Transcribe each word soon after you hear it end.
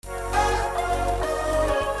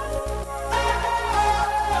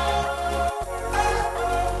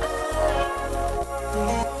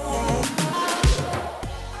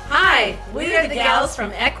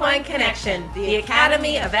from Equine Connection, the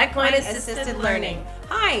Academy of Equine Assisted Learning.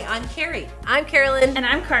 Hi, I'm Carrie. I'm Carolyn. And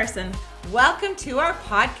I'm Carson. Welcome to our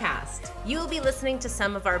podcast. You will be listening to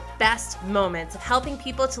some of our best moments of helping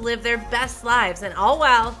people to live their best lives, and all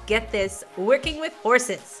while, get this, working with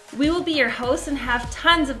horses. We will be your hosts and have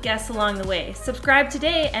tons of guests along the way. Subscribe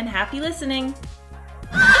today and happy listening.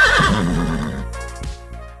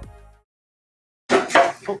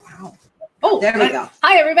 Oh, there we go.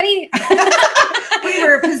 Hi, everybody. We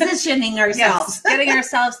were positioning ourselves. Yes, getting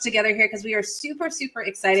ourselves together here because we are super, super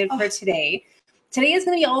excited for today. Today is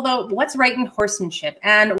going to be all about what's right in horsemanship.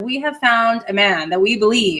 And we have found a man that we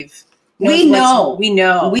believe We know.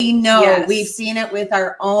 Yes. We've seen it with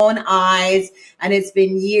our own eyes, and it's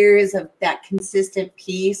been years of that consistent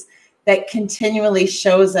piece that continually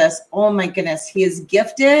shows us, oh my goodness, he is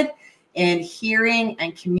gifted in hearing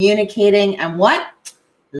and communicating and what?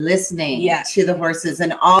 Listening to the horses,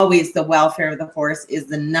 and always the welfare of the horse is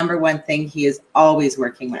the number one thing he is always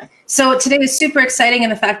working with. So today is super exciting in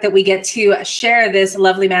the fact that we get to share this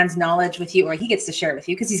lovely man's knowledge with you, or he gets to share it with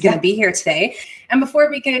you because he's going to be here today. And before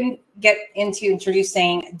we can get into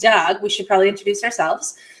introducing Doug, we should probably introduce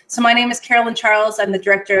ourselves. So my name is Carolyn Charles. I'm the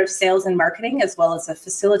Director of Sales and Marketing, as well as a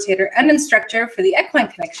facilitator and instructor for the Equine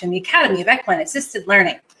Connection, the Academy of Equine Assisted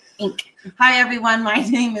Learning, Inc. Hi, everyone. My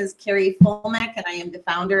name is Carrie Fulmick, and I am the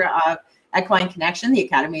founder of Equine Connection, the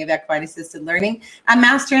Academy of Equine Assisted Learning. I'm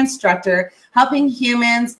master instructor, helping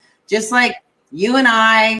humans just like you and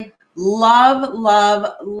I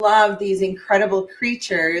love these incredible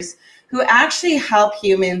creatures who actually help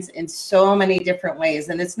humans in so many different ways.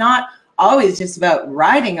 And it's not always just about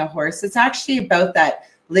riding a horse. It's actually about that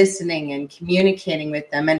listening and communicating with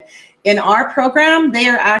them. And in our program, they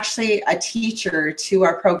are actually a teacher to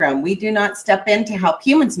our program. We do not step in to help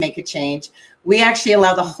humans make a change. We actually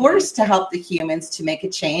allow the horse to help the humans to make a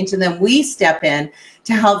change. And then we step in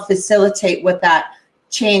to help facilitate what that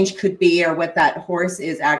change could be or what that horse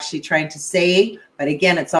is actually trying to say. But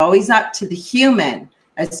again, it's always up to the human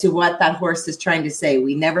as to what that horse is trying to say.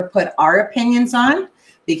 We never put our opinions on,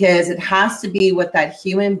 because it has to be what that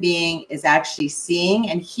human being is actually seeing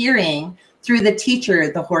and hearing through the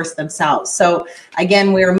teacher, the horse themselves. So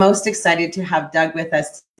again, we're most excited to have Doug with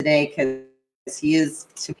us today because he is,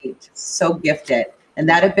 to me, so gifted and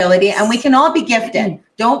that ability. And we can all be gifted.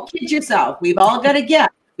 Don't kid yourself. We've all got a gift.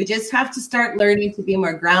 We just have to start learning to be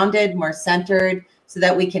more grounded, more centered, so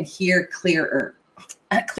that we can hear clearer.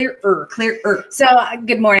 Clearer. So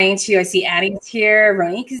good morning to you. I see Addie's here,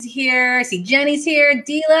 Ronique is here, I see Jenny's here,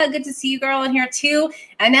 Dila, good to see you girl in here too.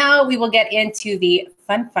 And now we will get into the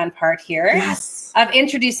fun part here of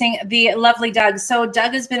introducing the lovely Doug. So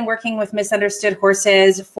Doug has been working with misunderstood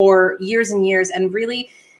horses for years and years, and really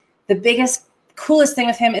the coolest thing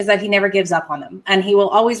with him is that he never gives up on them, and he will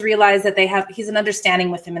always realize that he's an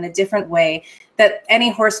understanding with them in a different way, that any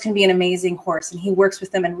horse can be an amazing horse, and he works with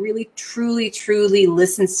them and really truly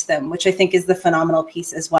listens to them, which I think is the phenomenal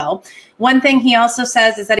piece as well. One thing he also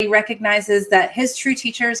says is that he recognizes that his true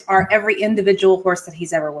teachers are every individual horse that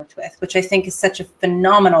he's ever worked with, which I think is such a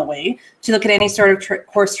phenomenal way to look at any sort of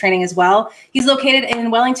horse training as well. He's located in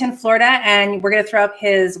Wellington, Florida, and we're going to throw up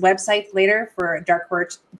his website later for Dark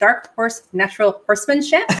Horse Natural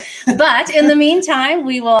Horsemanship. But in the meantime,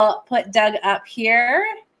 we will put Doug up here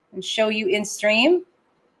and show you in stream.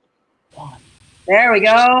 There we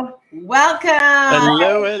go. Welcome.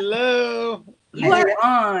 Hello. You are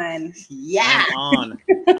on. Yeah. I'm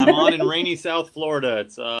on in rainy South Florida.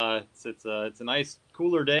 It's a nice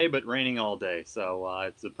cooler day, but raining all day. So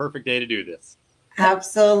it's a perfect day to do this.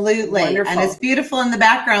 Absolutely. Wonderful. And it's beautiful in the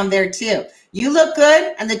background there too. You look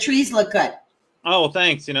good and the trees look good. Oh,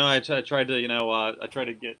 thanks. You know, I tried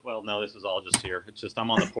to get, well, no, this is all just here. It's just, I'm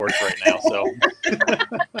on the porch right now. So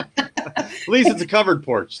at least it's a covered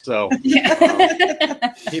porch. So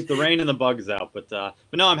keep the rain and the bugs out. But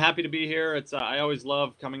no, I'm happy to be here. I always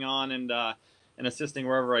love coming on and assisting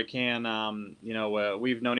wherever I can.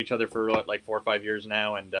 We've known each other for like 4 or 5 years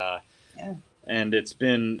now. And it's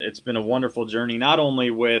been a wonderful journey, not only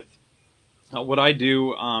with what I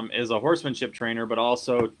do as a horsemanship trainer, but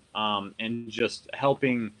also in just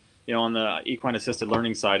helping, on the equine assisted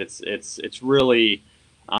learning side. It's really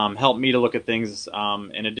helped me to look at things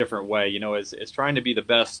in a different way. As trying to be the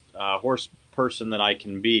best horse person that I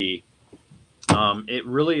can be. It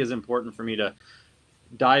really is important for me to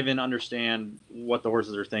dive in, understand what the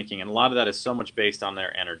horses are thinking, and a lot of that is so much based on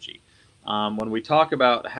their energy. When we talk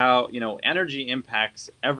about how, energy impacts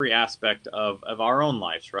every aspect of our own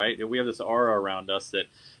lives, right? We have this aura around us that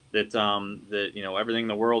everything in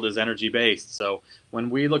the world is energy based. So when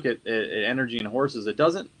we look at energy in horses, it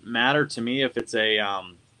doesn't matter to me if it's a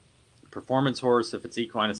performance horse, if it's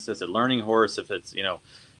equine assisted learning horse, if it's, you know,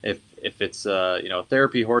 if it's you know, a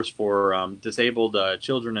therapy horse for disabled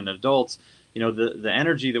children and adults, you know, the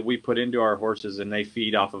energy that we put into our horses and they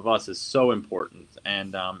feed off of us is so important.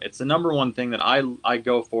 And it's the number one thing that I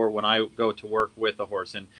go for when I go to work with a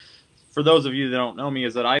horse. And for those of you that don't know me,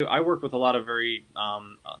 is that I work with a lot of very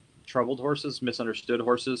troubled horses, misunderstood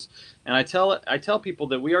horses. And I tell people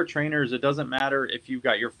that we are trainers. It doesn't matter if you've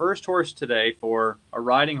got your first horse today for a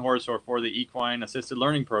riding horse or for the equine assisted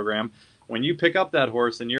learning program. When you pick up that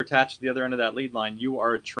horse and you're attached to the other end of that lead line, you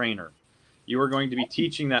are a trainer. You are going to be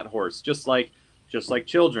teaching that horse, just like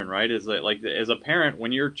children, right? As a parent,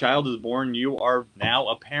 when your child is born, you are now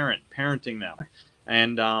a parent, parenting them.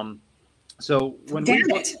 And so when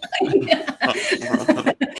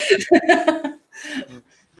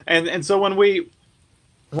and so when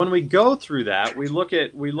we go through that, we look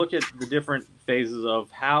at the different phases of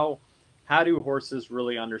how do horses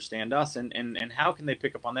really understand us, and how can they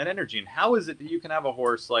pick up on that energy, and how is it that you can have a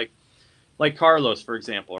horse like Carlos, for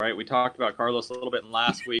example, right? We talked about Carlos a little bit in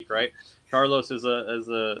last week, right? Carlos is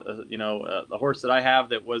a you know, a horse that I have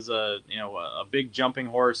that was a big jumping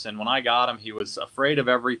horse, and when I got him, he was afraid of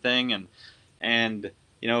everything, and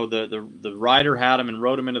you know, the rider had him and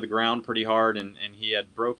rode him into the ground pretty hard, and he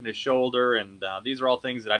had broken his shoulder, and these are all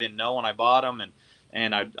things that I didn't know when I bought him,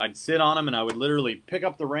 and I'd sit on him and I would literally pick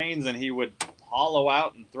up the reins and he would hollow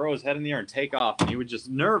out and throw his head in the air and take off, and he was just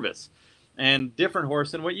nervous, and different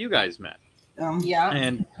horse than what you guys met. Yeah.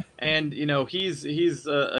 And you know, he's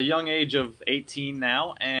a young age of 18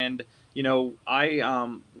 now, and you know,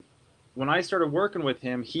 when I started working with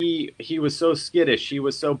him, he was so skittish.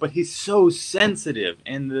 But he's so sensitive,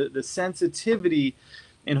 and the sensitivity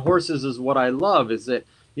in horses is what I love. Is that,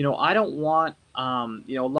 you know, I don't want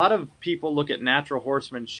you know, a lot of people look at natural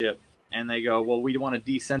horsemanship and they go, well, we want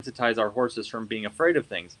to desensitize our horses from being afraid of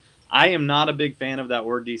things. I am not a big fan of that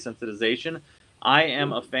word, desensitization. I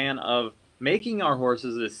am a fan of making our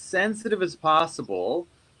horses as sensitive as possible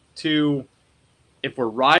to, if we're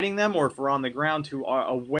riding them or if we're on the ground, to our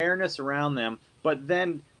awareness around them, but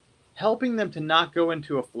then helping them to not go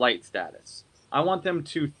into a flight status. I want them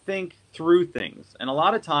to think through things. And a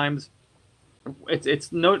lot of times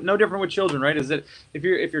it's no different with children, right? Is that if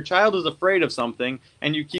your child is afraid of something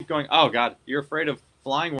and you keep going, oh God, you're afraid of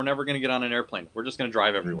flying, we're never going to get on an airplane, we're just going to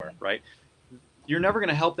drive everywhere, right? You're never going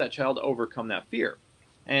to help that child overcome that fear.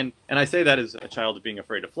 And I say that as a child being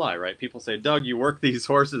afraid to fly, right? People say, Doug, you work these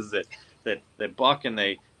horses that buck and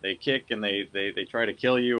they kick and they try to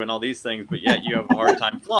kill you and all these things, but yet you have a hard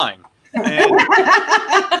time flying. And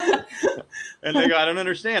they go, I don't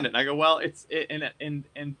understand it. And I go, well,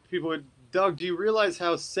 and people would, Doug, do you realize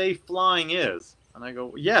how safe flying is? And I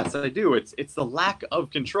go, yes, I do. It's the lack of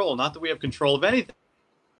control. Not that we have control of anything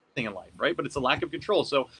in life, right? But it's a lack of control.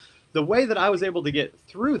 So the way that I was able to get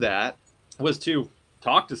through that was to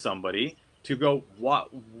talk to somebody, to go,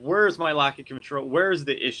 where's my lack of control? Where's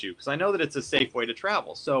the issue? Because I know that it's a safe way to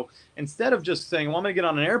travel. So instead of just saying, well, I'm going to get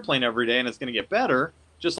on an airplane every day and it's going to get better,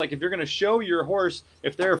 just like if you're going to show your horse,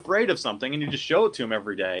 if they're afraid of something and you just show it to them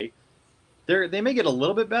every day, they may get a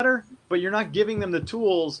little bit better, but you're not giving them the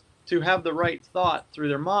tools to have the right thought through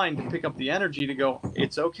their mind to pick up the energy to go,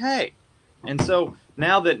 it's okay. And so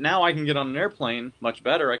now I can get on an airplane much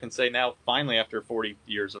better, I can say now, finally, after 40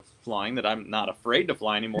 years of flying, that I'm not afraid to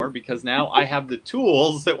fly anymore, because now I have the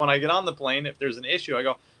tools that when I get on the plane, if there's an issue, I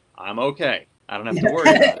go, I'm okay. I don't have to worry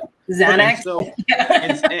about it. Xanax.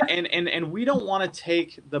 And we don't want to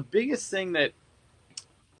take the biggest thing that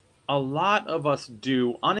a lot of us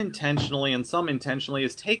do unintentionally and some intentionally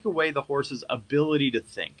is take away the horse's ability to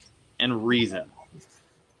think and reason.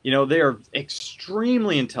 You know, they are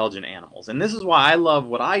extremely intelligent animals. And this is why I love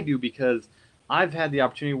what I do, because I've had the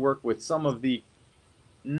opportunity to work with some of the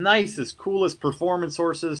nicest, coolest performance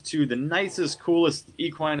horses to the nicest, coolest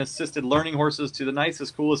equine assisted learning horses to the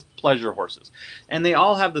nicest, coolest pleasure horses. And they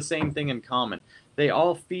all have the same thing in common. They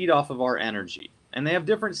all feed off of our energy. And they have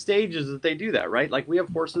different stages that they do that, right? Like we have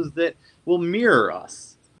horses that will mirror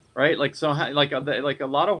us, right? Like a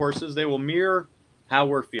lot of horses, they will mirror how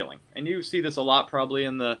we're feeling. And you see this a lot probably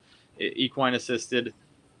in the equine assisted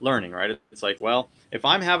learning, right? It's like, well, if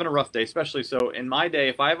I'm having a rough day, especially so in my day,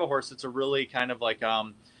 if I have a horse that's a really kind of like,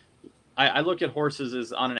 I look at horses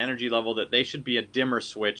as on an energy level that they should be a dimmer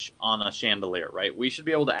switch on a chandelier, right? We should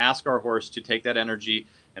be able to ask our horse to take that energy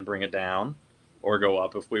and bring it down or go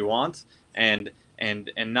up if we want, and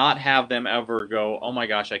not have them ever go, oh my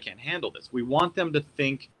gosh, I can't handle this. We want them to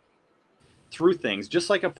think through things, just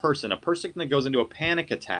like a person that goes into a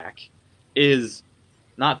panic attack is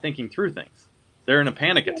not thinking through things. They're in a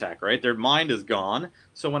panic attack, right? Their mind is gone.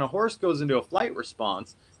 So when a horse goes into a flight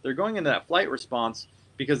response, They're going into that flight response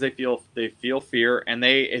because they feel fear, and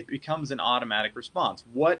it becomes an automatic response.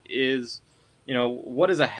 What is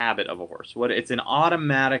a habit of a horse? It's an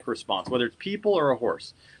automatic response, whether it's people or a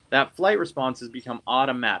horse. That flight response has become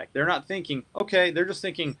automatic. They're not thinking, okay, they're just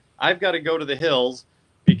thinking, I've got to go to the hills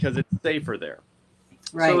because it's safer there.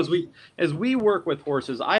 Right. So as we work with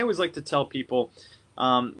horses, I always like to tell people,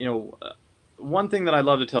 one thing that I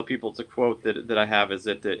love to tell people, it's a quote that I have, is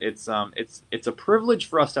that it's a privilege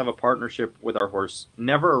for us to have a partnership with our horse,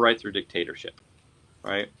 never a right through dictatorship,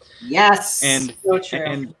 right? Yes, and so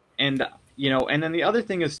true. And then the other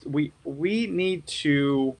thing is we need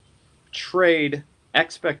to trade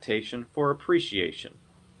expectation for appreciation,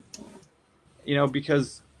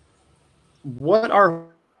 because what our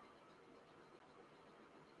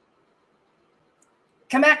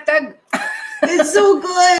come back, Doug. It's so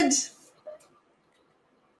good.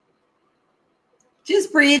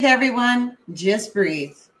 Just breathe, everyone. Just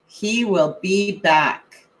breathe. He will be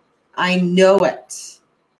back. I know it.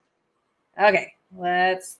 Okay,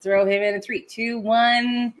 let's throw him in 3, 2,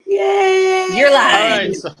 1. Yay! You're live. All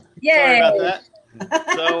right. Yay. Sorry about that.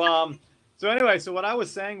 So anyway, so what I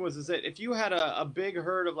was saying is that if you had a big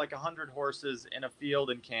herd of like 100 horses in a field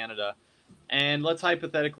in Canada, and let's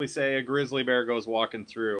hypothetically say a grizzly bear goes walking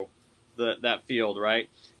through that field, right?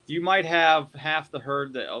 You might have half the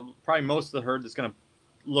herd, probably most of the herd, that's going to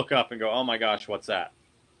look up and go, oh my gosh, what's that?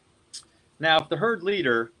 Now, if the herd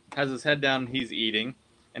leader has his head down and he's eating,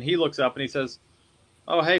 and he looks up and he says,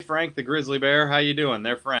 oh, hey, Frank, the grizzly bear, how you doing?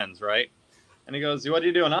 They're friends, right? And he goes, what are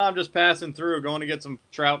you doing? Oh, I'm just passing through, going to get some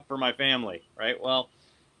trout for my family, right? Well,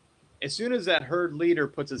 as soon as that herd leader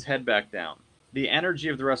puts his head back down, the energy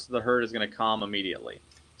of the rest of the herd is going to calm immediately.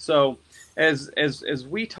 So as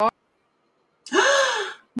we talk.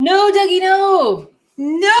 No, Dougie, no.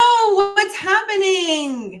 No, what's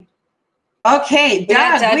happening? Okay,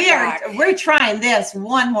 Doug, we're trying this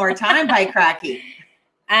one more time by Cracky.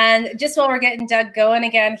 And just while we're getting Doug going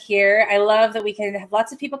again here, I love that we can have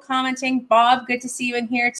lots of people commenting. Bob, good to see you in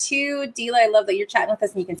here too. Dila, I love that you're chatting with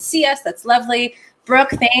us and you can see us. That's lovely.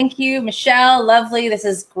 Brooke, thank you. Michelle, lovely. This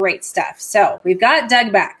is great stuff. So we've got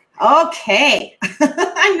Doug back. Okay.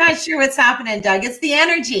 I'm not sure what's happening, Doug. It's the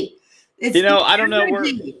energy. I don't know.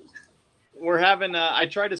 We're having, I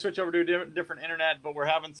tried to switch over to a different internet, but we're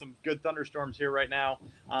having some good thunderstorms here right now.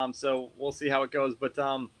 So we'll see how it goes. But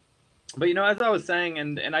as I was saying,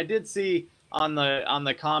 and I did see on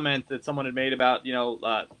the comment that someone had made about,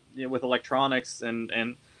 with electronics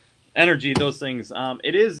and energy, those things,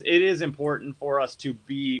 it is important for us to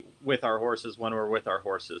be with our horses when we're with our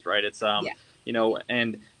horses, right? It's, and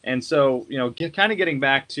so, kind of getting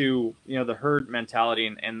back to, the herd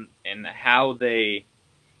mentality and how they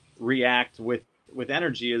react with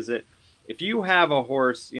energy, is that if you have a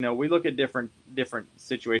horse, we look at different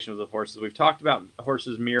situations with horses. We've talked about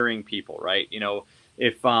horses mirroring people, right?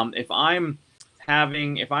 If I'm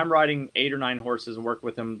riding 8 or 9 horses and work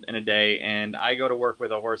with them in a day, and I go to work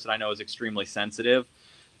with a horse that I know is extremely sensitive,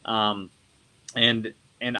 and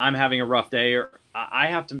I'm having a rough day, or I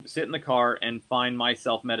have to sit in the car and find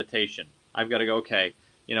myself meditation. I've got to go, okay,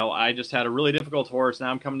 I just had a really difficult horse.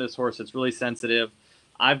 Now I'm coming to this horse that's really sensitive.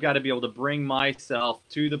 I've got to be able to bring myself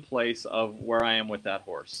to the place of where I am with that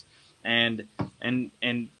horse. And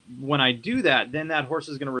when I do that, then that horse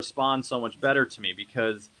is going to respond so much better to me,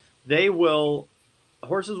 because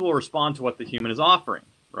horses will respond to what the human is offering,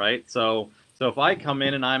 right? So if I come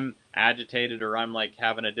in and I'm agitated or I'm like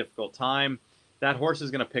having a difficult time, that horse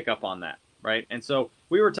is going to pick up on that, right? And so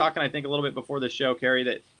we were talking, I think, a little bit before the show, Carrie,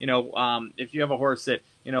 that, if you have a horse that,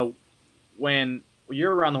 when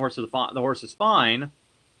you're around the horse is fine,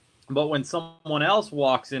 but when someone else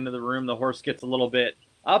walks into the room, the horse gets a little bit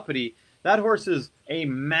uppity. That horse is a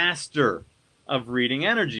master of reading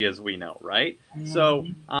energy, as we know, right? Mm-hmm. So,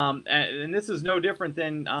 and this is no different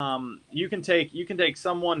than you can take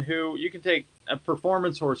a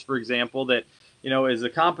performance horse, for example, that is a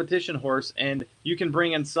competition horse, and you can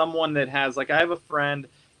bring in someone that has, like, I have a friend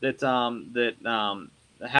that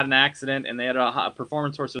had an accident, and they had a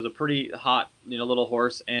performance horse. It was a pretty hot, little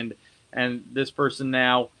horse, and this person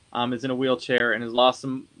now is in a wheelchair and has lost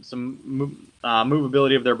some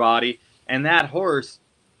movability of their body, and that horse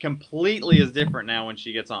completely is different now when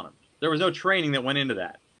she gets on him. There was no training that went into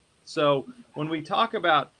that. So when we talk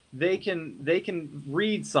about they can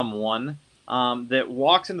read someone that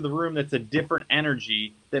walks into the room that's a different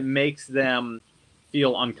energy that makes them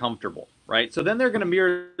feel uncomfortable, right? So then they're going to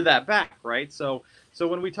mirror that back, right? So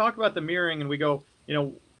when we talk about the mirroring and we go,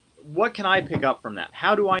 what can I pick up from that?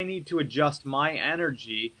 How do I need to adjust my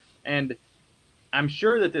energy? And I'm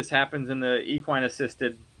sure that this happens in the equine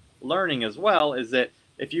assisted learning as well, is that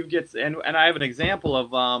if you get, and I have an example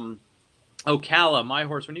of Ocala, my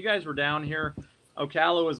horse. When you guys were down here,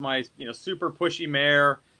 Ocala was my, super pushy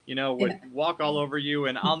mare, would walk all over you.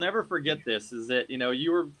 And I'll never forget this, is that,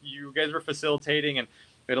 you guys were facilitating, and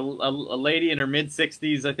we had a lady in her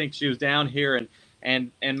mid-60s. I think she was down here,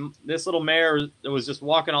 and this little mare was just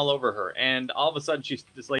walking all over her. And all of a sudden,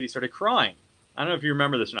 this lady started crying. I don't know if you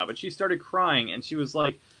remember this or not, but she started crying, and she was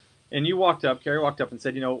like, and you walked up, Carrie walked up and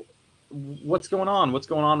said, what's going on? What's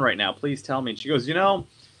going on right now? Please tell me. And she goes,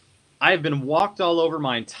 I've been walked all over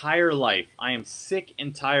my entire life. I am sick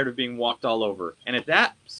and tired of being walked all over. And at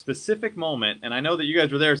that specific moment, and I know that you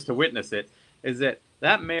guys were there to witness it, is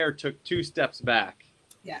that mare took 2 steps back.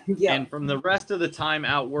 Yeah. And from the rest of the time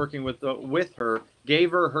out working with her,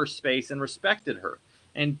 gave her space and respected her.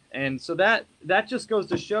 And so that just goes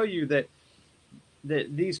to show you that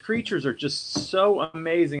these creatures are just so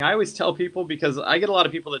amazing. I always tell people, because I get a lot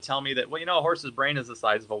of people that tell me that, well, a horse's brain is the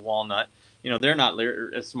size of a walnut. They're not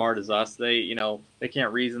as smart as us. They, they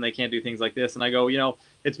can't reason. They can't do things like this. And I go,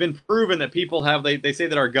 it's been proven that people have, they say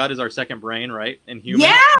that our gut is our second brain, right? In humans.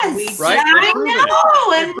 Yes. Right? I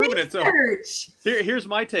know. And research. So here's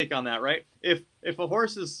my take on that, right? If a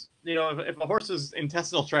horse's, if a horse's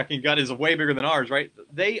intestinal tract and gut is way bigger than ours, right?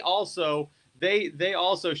 They also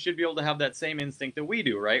should be able to have that same instinct that we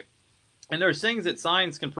do, right? And there's things that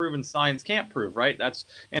science can prove and science can't prove, right?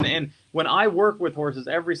 And when I work with horses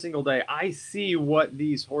every single day, I see what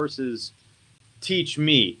these horses teach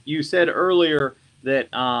me. You said earlier that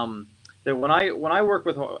that when I work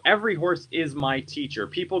with every horse is my teacher.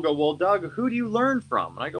 People go, well, Doug, who do you learn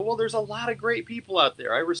from? And I go, well, there's a lot of great people out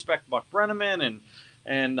there. I respect Buck Brenneman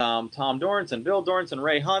and Tom Dorrance and Bill Dorrance and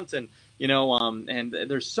Ray Hunt and and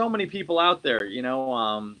there's so many people out there,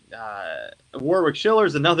 Warwick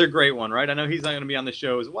Schiller's another great one, right? I know he's not going to be on the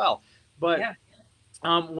show as well, but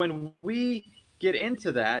when we get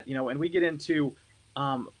into that, and we get into,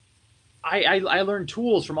 I learn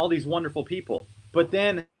tools from all these wonderful people, but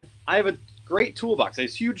then I have a great toolbox, a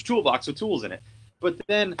huge toolbox with tools in it, but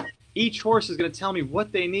then each horse is going to tell me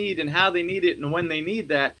what they need and how they need it and when they need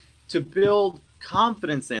that to build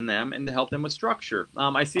confidence in them and to help them with structure.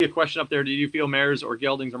 I see a question up there. Do you feel mares or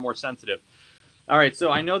geldings are more sensitive? All right. So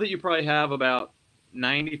I know that you probably have about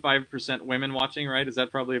 95% women watching, right? Is that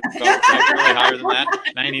probably really higher than that?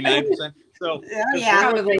 99%. So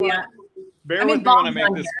bear with me when I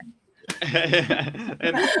make this.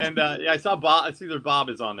 and I saw Bob. I see their Bob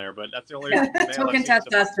is on there, but that's the only token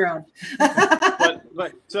testosterone.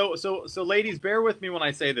 but so ladies, bear with me when I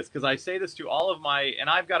say this, because I say this to all of my, and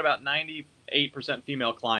I've got about 98%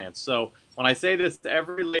 female clients. So when I say this,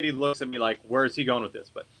 every lady looks at me like, where is he going with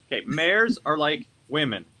this? But okay, mares are like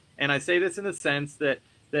women, and I say this in the sense that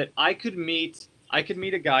I could meet a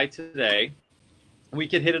guy today, we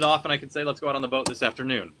could hit it off, and I could say, let's go out on the boat this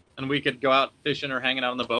afternoon. And we could go out fishing or hanging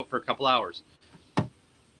out on the boat for a couple hours.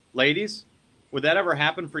 Ladies, would that ever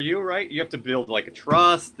happen for you, right? You have to build like a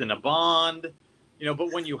trust and a bond,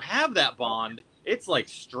 but when you have that bond, it's like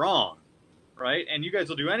strong, right? And you guys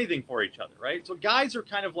will do anything for each other, right? So guys are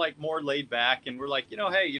kind of like more laid back, and we're like, hey,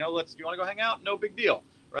 do you want to go hang out? No big deal,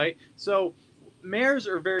 right? So mares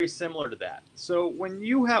are very similar to that. So when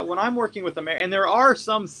I'm working with a mare, and there are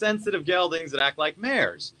some sensitive geldings that act like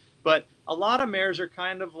mares, but a lot of mares are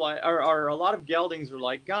kind of like, or a lot of geldings are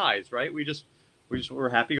like guys, right? We're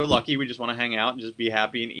happy-go-lucky. We just want to hang out and just be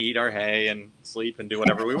happy and eat our hay and sleep and do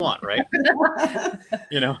whatever we want, right?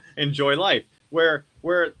 Enjoy life. Where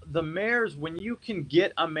the mares, when you can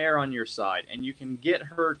get a mare on your side and you can get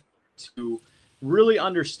her to really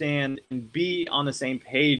understand and be on the same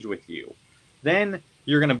page with you, then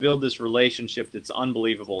you're going to build this relationship that's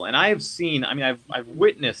unbelievable. And I have seen, I've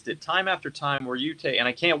witnessed it time after time where you take, and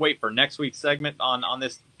I can't wait for next week's segment on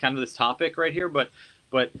this kind of this topic right here. But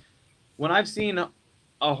when I've seen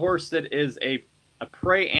a horse that is a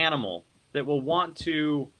prey animal that will want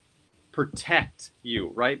to protect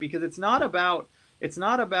you, right? Because it's not about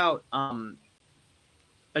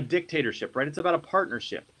a dictatorship, right? It's about a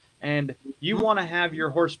partnership. And you want to have your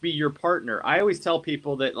horse be your partner. I always tell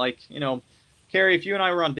people that, Carrie, if you and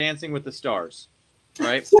I were on Dancing with the Stars,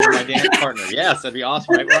 right? You're my dance partner. Yes, that'd be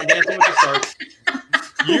awesome, right? We're on Dancing with the Stars.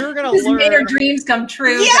 You're gonna learn. Made our dreams come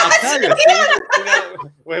true. Yes, I'll tell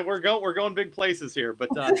you, we're going big places here, but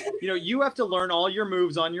you have to learn all your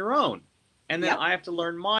moves on your own, and then I have to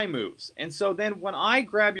learn my moves. And so then when I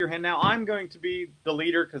grab your hand, now I'm going to be the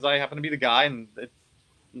leader because I happen to be the guy, and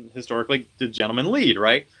historically the gentleman lead,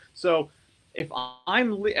 right? So if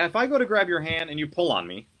I go to grab your hand and you pull on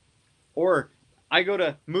me, or I go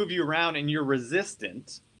to move you around and you're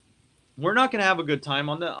resistant, we're not going to have a good time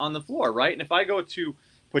on the floor, right? And if I go to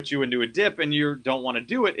put you into a dip and you don't want to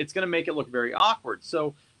do it, it's going to make it look very awkward.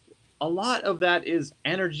 So a lot of that is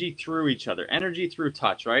energy through each other, energy through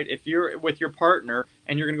touch, right? If you're with your partner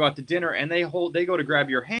and you're going to go out to dinner and they go to grab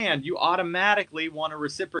your hand, you automatically want to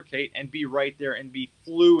reciprocate and be right there and be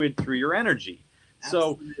fluid through your energy.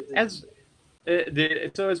 Absolutely.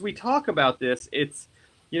 So as we talk about this, it's,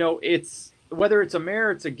 you know, it's whether it's a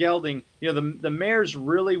mare, it's a gelding, you know, the mares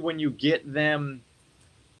really, when you get them,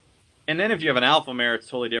 and then if you have an alpha mare, it's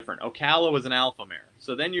totally different. Ocala was an alpha mare.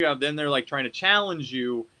 So then they're like trying to challenge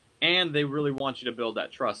you, and they really want you to build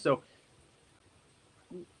that trust. So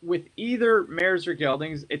with either mares or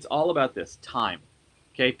geldings, it's all about this time.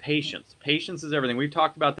 Okay, patience. Patience is everything. We've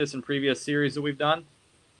talked about this in previous series that we've done,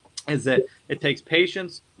 is that it takes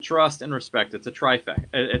patience, trust, and respect. It's a trifecta.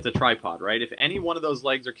 It's a tripod, right? If any one of those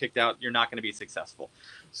legs are kicked out, you're not going to be successful.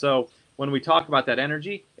 So when we talk about that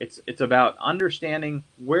energy, it's about understanding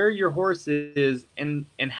where your horse is and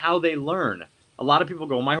how they learn. A lot of people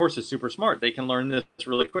go, well, my horse is super smart. They can learn this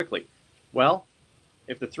really quickly. Well,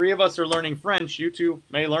 if the three of us are learning French, you two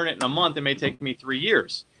may learn it in a month. It may take me 3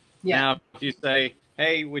 years. Yeah. Now, if you say,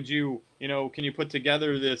 hey, would you, can you put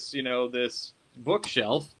together this, this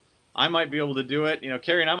bookshelf? I might be able to do it.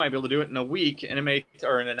 Carrie and I might be able to do it in a week, and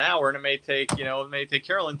or in an hour, and it may take,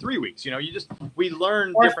 Carolyn 3 weeks. We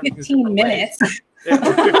learn or different 15 minutes. Yeah,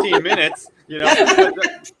 or 15 minutes.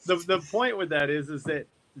 But the point with that is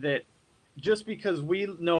that just because we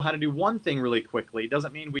know how to do one thing really quickly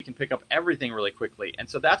doesn't mean we can pick up everything really quickly. And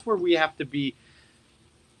so that's where we have to be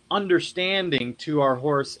understanding to our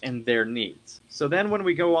horse and their needs. So then when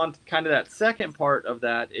we go on to kind of that second part of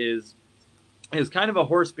that is kind of a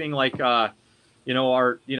horse being like, they go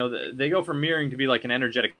from mirroring to be like an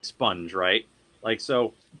energetic sponge, right? Like,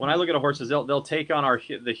 so when I look at a horse, they'll take on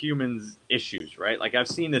the humans' issues, right? Like I've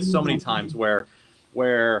seen this so many times where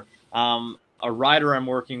a rider I'm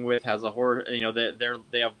working with has a horse,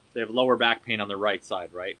 they have lower back pain on the right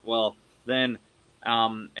side, right? Well, then,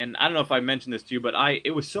 and I don't know if I mentioned this to you, but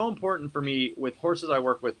it was so important for me with horses I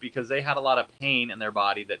work with because they had a lot of pain in their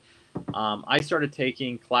body that I started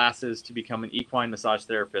taking classes to become an equine massage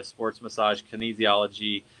therapist, sports massage,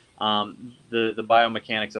 kinesiology, the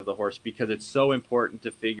biomechanics of the horse, because it's so important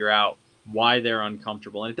to figure out why they're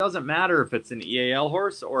uncomfortable. And it doesn't matter if it's an EAL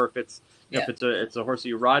horse or if it's if it's a horse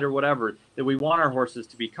you ride or whatever, that we want our horses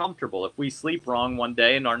to be comfortable. If we sleep wrong one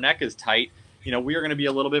day and our neck is tight, we are going to be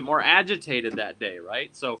a little bit more agitated that day,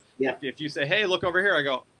 right? So if you say, hey, look over here, I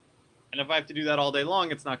go, and if I have to do that all day long,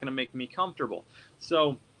 it's not going to make me comfortable.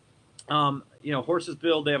 So, horses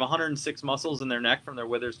they have 106 muscles in their neck from their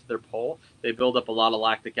withers to their poll. They build up a lot of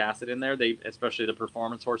lactic acid in there. Especially the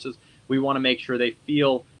performance horses, we want to make sure they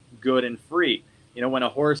feel good and free. When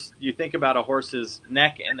you think about a horse's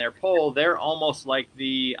neck and their poll, they're almost like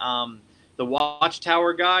the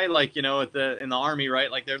watchtower guy, like, in the army,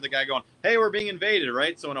 right? Like they're the guy going, hey, we're being invaded,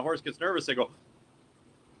 right? So when a horse gets nervous, they go,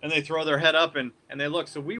 and they throw their head up and they look.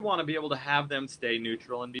 So we want to be able to have them stay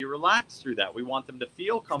neutral and be relaxed through that. We want them to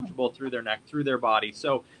feel comfortable through their neck, through their body.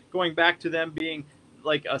 So going back to them being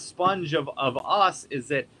like a sponge of us is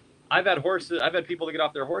that I've had people to get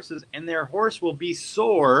off their horses and their horse will be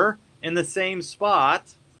sore in the same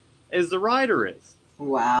spot as the rider is.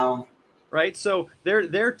 Wow. Right? So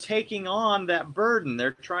they're taking on that burden.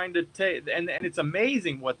 They're trying to take, and it's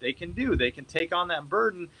amazing what they can do. They can take on that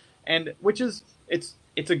burden, and which is, it's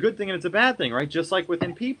a good thing and it's a bad thing, right? Just like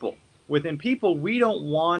within people. Within people, we don't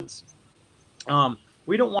want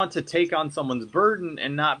to take on someone's burden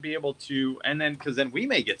and not be able to, because then we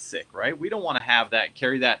may get sick, right? We don't want to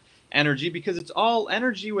carry that energy, because it's all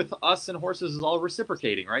energy with us and horses is all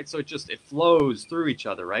reciprocating, right? So it flows through each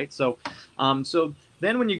other, right? So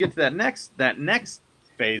then when you get to that next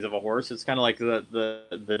phase of a horse, it's kind of like the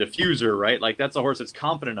diffuser, right? Like that's a horse that's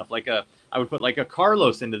confident enough. I would put like a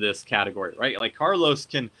Carlos into this category, right? Like Carlos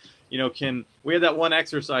can we had that one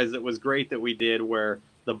exercise that was great that we did where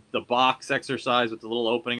the box exercise with the little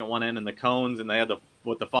opening at one end and the cones, and they had the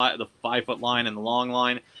 5 foot line and the long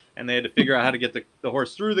line, and they had to figure out how to get the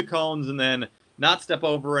horse through the cones and then not step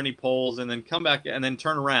over any poles and then come back and then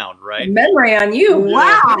turn around, right? Memory on you.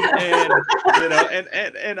 Wow.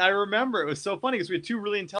 And I remember it was so funny because we had two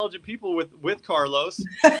really intelligent people with Carlos.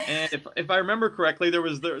 And if I remember correctly, there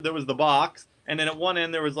was the box, and then at one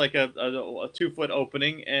end there was like a 2 foot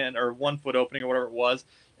opening or 1 foot opening or whatever it was.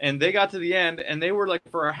 And they got to the end and they were like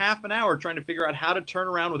for a half an hour trying to figure out how to turn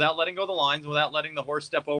around without letting go of the lines, without letting the horse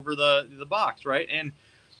step over the box, right? And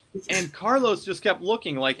Carlos just kept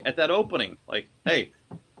looking like at that opening, like, hey,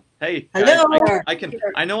 guys,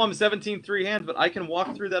 I know I'm 17 3 hands, but I can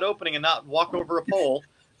walk through that opening and not walk over a pole.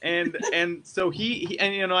 And so he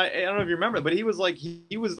and you know, I don't know if you remember, but he was like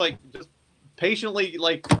just patiently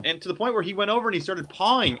and to the point where he went over and he started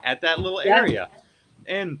pawing at that little area.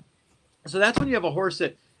 And so that's when you have a horse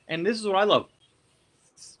that, and this is what I love,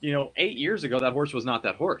 8 years ago that horse was not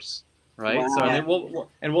that horse, right? Wow. So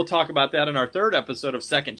and we'll talk about that in our third episode of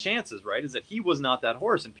Second Chances, right? Is that he was not that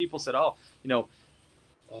horse, and people said, oh,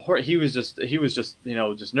 he was just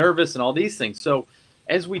just nervous and all these things. So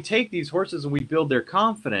as we take these horses and we build their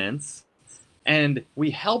confidence and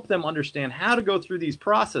we help them understand how to go through these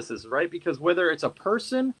processes, right? Because whether it's a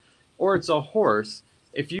person or it's a horse,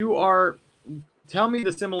 tell me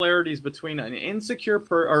the similarities between an insecure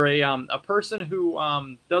a person who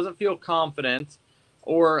doesn't feel confident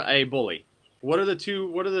or a bully. What are the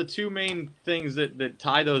two main things that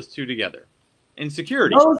tie those two together?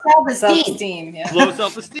 Insecurity. Low self-esteem. Low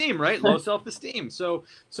self-esteem, right? Low self-esteem. So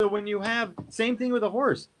when you have, same thing with a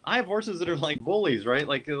horse. I have horses that are like bullies, right?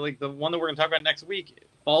 Like the one that we're going to talk about next week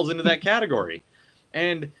falls into that category.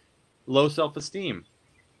 And low self-esteem,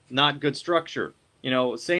 not good structure.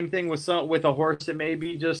 Same thing with a horse that may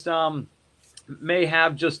be just may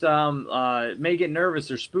get nervous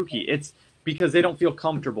or spooky. It's because they don't feel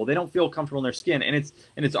comfortable. They don't feel comfortable in their skin, and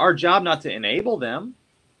it's our job not to enable them,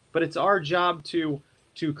 but it's our job to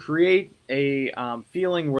create a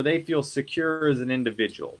feeling where they feel secure as an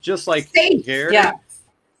individual. Just like Gary,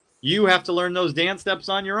 you have to learn those dance steps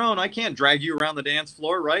on your own. I can't drag you around the dance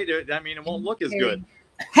floor, right? I mean, it won't look as good.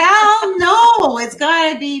 Hell no, it's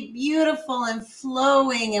got to be beautiful and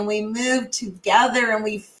flowing, and we move together and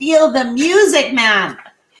we feel the music, man.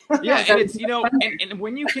 Yeah, and it's and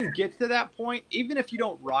when you can get to that point, even if you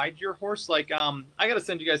don't ride your horse, like I got to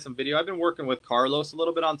send you guys some video. I've been working with Carlos a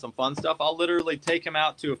little bit on some fun stuff. I'll literally take him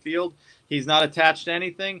out to a field. He's not attached to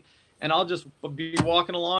anything, and I'll just be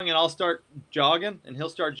walking along, and I'll start jogging, and he'll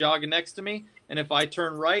start jogging next to me. And if I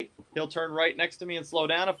turn right, he'll turn right next to me and slow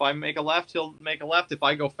down. If I make a left, he'll make a left. If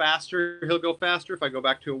I go faster, he'll go faster. If I go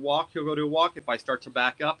back to a walk, he'll go to a walk. If I start to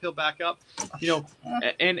back up, he'll back up.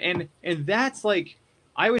 And that's like,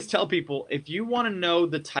 I always tell people, if you want to know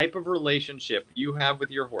the type of relationship you have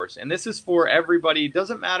with your horse, and this is for everybody, it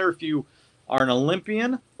doesn't matter if you are an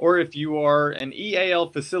Olympian or if you are an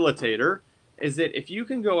EAL facilitator, is that if you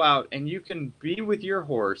can go out and you can be with your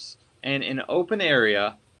horse and in an open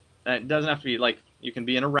area, it doesn't have to be like, you can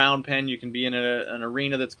be in a round pen, you can be in an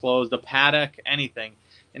arena that's closed, a paddock, anything.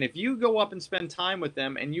 And if you go up and spend time with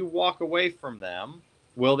them and you walk away from them,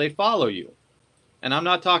 will they follow you? And I'm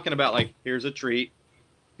not talking about like, here's a treat,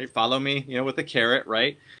 hey, follow me, with a carrot,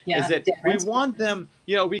 right? Yeah, is that different. We want them,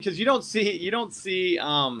 because you don't see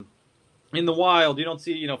in the wild, you don't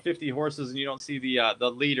see, 50 horses, and you don't see the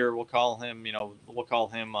leader. We'll call him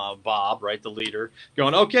Bob, right? The leader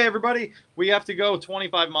going, okay, everybody, we have to go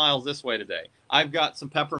 25 miles this way today. I've got some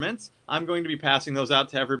peppermints. I'm going to be passing those out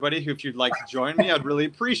to everybody. If you'd like to join me, I'd really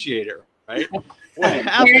appreciate it, right?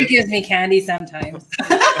 Gary gives me candy sometimes.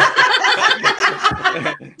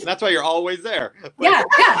 That's why you're always there. Yeah,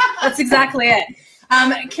 that's exactly it.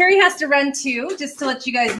 Carrie has to run too, just to let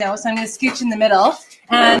you guys know. So I'm going to scooch in the middle.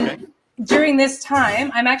 And during this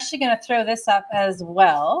time, I'm actually going to throw this up as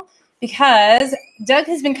well, because Doug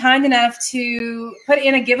has been kind enough to put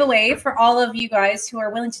in a giveaway for all of you guys who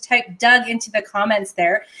are willing to type Doug into the comments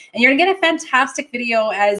there. And you're going to get a fantastic video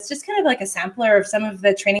as just kind of like a sampler of some of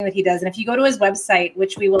the training that he does. And if you go to his website,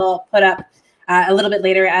 which we will put up a little bit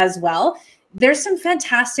later as well, there's some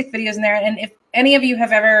fantastic videos in there. And if any of you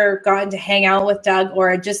have ever gotten to hang out with Doug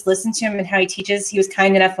or just listen to him and how he teaches, he was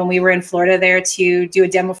kind enough when we were in Florida there to do a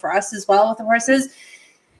demo for us as well with the horses.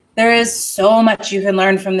 There is so much you can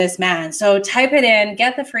learn from this man. So type it in,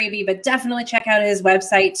 get the freebie, but definitely check out his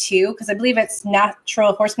website too, because I believe it's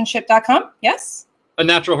naturalhorsemanship.com. Yes?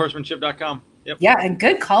 Naturalhorsemanship.com. Yep. Yeah, and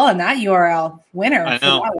good call on that URL. Winner. I know.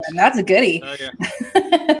 For that one. That's a goodie. Yeah.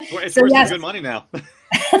 It's worth some good money now.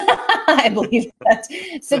 I believe that.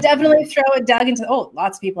 So definitely throw a Doug into,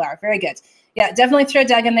 lots of people are. Very good. Yeah, definitely throw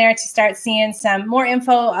Doug in there to start seeing some more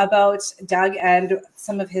info about Doug and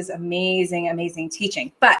some of his amazing, amazing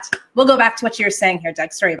teaching. But we'll go back to what you were saying here,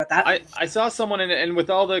 Doug. Sorry about that. I saw someone, and with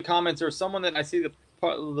all the comments, or someone that I see the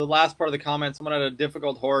last part of the comment, someone had a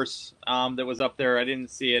difficult horse that was up there. I didn't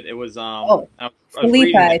see it. It was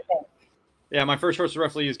Felipe, I think. Yeah, my first horse was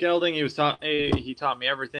roughly used gelding. He taught me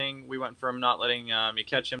everything. We went from not letting me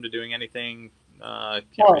catch him to doing anything. Can't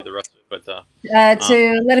read the rest of it, but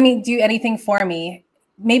to letting me do anything for me.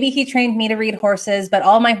 maybe he trained me to read horses, but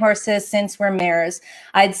all my horses since were mares.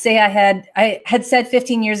 I'd say I had said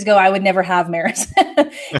 15 years ago I would never have mares.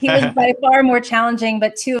 He was by far more challenging,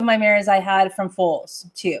 but 2 of my mares I had from foals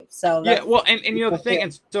too. So yeah, well, and you know the thing,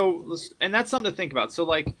 and that's something to think about. So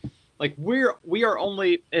like we are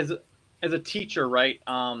only as a teacher, right?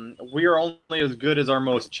 We are only as good as our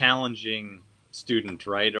most challenging student,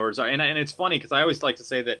 right? And it's funny because I always like to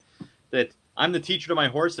say that I'm the teacher to my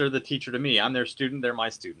horse, they're the teacher to me. I'm their student, they're my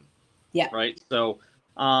student. Yeah. Right. So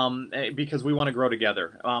because we want to grow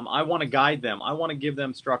together. I want to guide them. I want to give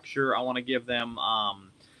them structure. I want to give them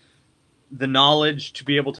the knowledge to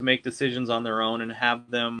be able to make decisions on their own and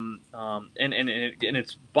have them. And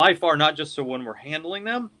it's by far not just so when we're handling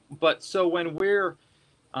them, but so when we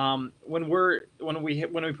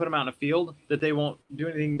put them out in a field that they won't do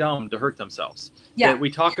anything dumb to hurt themselves. Yeah. That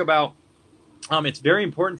we talk about. It's very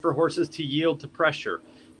important for horses to yield to pressure.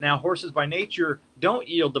 Now, horses by nature don't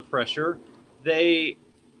yield to pressure. They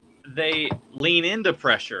lean into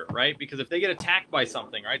pressure, right? Because if they get attacked by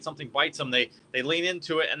something, right, something bites them, they lean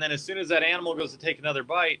into it, and then as soon as that animal goes to take another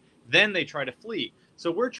bite, then they try to flee.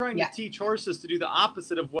 So we're trying to teach horses to do the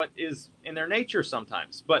opposite of what is in their nature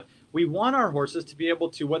sometimes. But we want our horses to be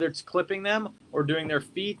able to, whether it's clipping them or doing their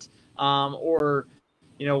feet, or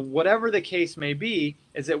whatever the case may be,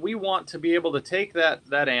 is that we want to be able to take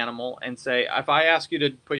that animal and say, if I ask you to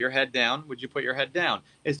put your head down, would you put your head down?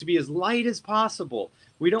 Is to be as light as possible.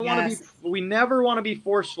 We don't want to be, we never want to be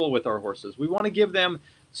forceful with our horses. We want to give them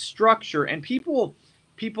structure. And people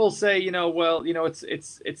say,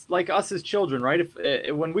 it's like us as children, right? If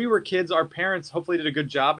when we were kids, our parents hopefully did a good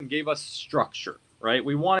job and gave us structure, right?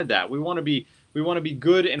 We wanted that. We want to be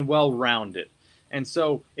good and well-rounded. And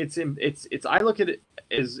so it's I look at it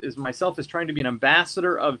as myself as trying to be an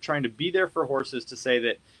ambassador of trying to be there for horses, to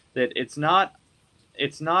say that it's not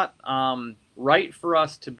right for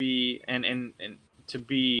us to be and to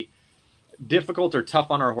be difficult or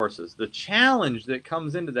tough on our horses. The challenge that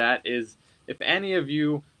comes into that is if any of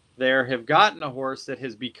you there have gotten a horse that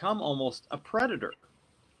has become almost a predator,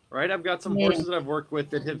 right? I've got some horses that I've worked with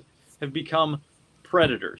that have become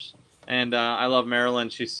predators. And I love Marilyn.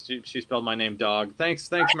 She spelled my name Dog. Thanks,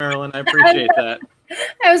 Marilyn. I appreciate that.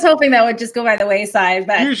 I was hoping that would just go by the wayside,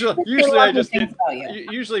 but usually I just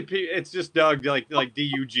usually it's just Doug, like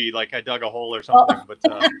DUG, like I dug a hole or something. But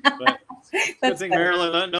good thing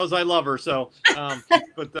Marilyn knows I love her. So,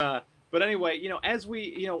 but anyway, as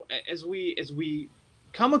we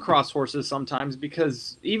come across horses sometimes,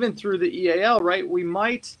 because even through the EAL, right, we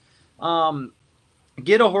might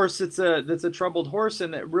get a horse that's a troubled horse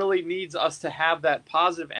and that really needs us to have that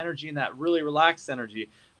positive energy and that really relaxed energy.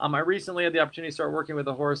 I recently had the opportunity to start working with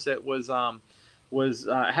a horse that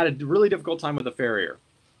had a really difficult time with a farrier,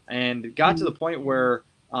 and got to the point where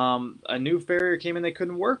a new farrier came in. They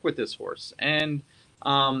couldn't work with this horse, and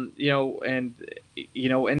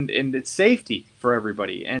it's safety for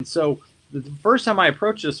everybody. And so the first time I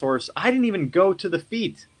approached this horse, I didn't even go to the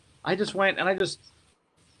feet. I just went and I just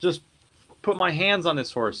put my hands on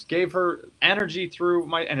this horse, gave her energy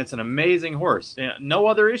through and it's an amazing horse. No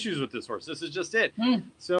other issues with this horse. This is just it.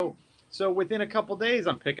 So within a couple days,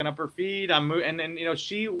 I'm picking up her feed.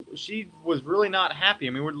 She was really not happy. I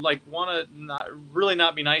mean, we're like, want to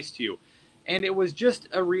not be nice to you. And it was just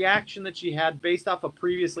a reaction that she had based off a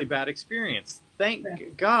previously bad experience.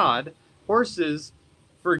 Thank God, horses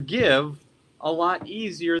forgive a lot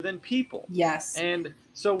easier than people. Yes. And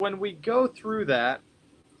so when we go through that,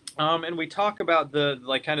 and we talk about the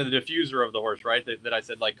kind of the diffuser of the horse, right? That I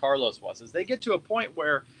said, like Carlos was, is they get to a point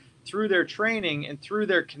where through their training and through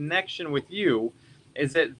their connection with you,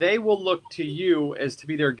 is that they will look to you as to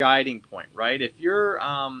be their guiding point, right? If you're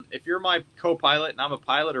my co-pilot and I'm a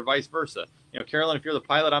pilot, or vice versa, Carolyn, if you're the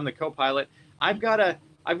pilot, I'm the co-pilot. I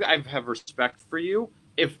have respect for you.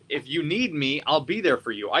 If you need me, I'll be there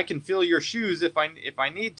for you. I can fill your shoes if I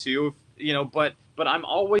need to, but I'm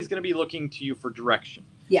always going to be looking to you for direction.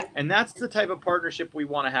 Yeah. And that's the type of partnership we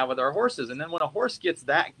want to have with our horses. And then when a horse gets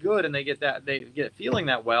that good and they get feeling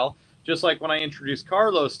that well, just like when I introduced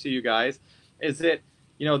Carlos to you guys, is that,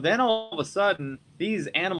 then all of a sudden these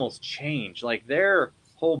animals change, like their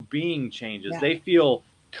whole being changes. Yeah. They feel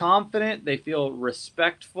confident. They feel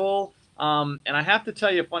respectful. And I have to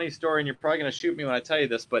tell you a funny story, and you're probably going to shoot me when I tell you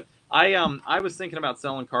this, but I was thinking about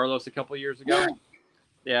selling Carlos a couple of years ago.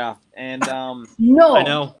 Yeah. And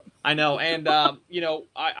no. I know. And,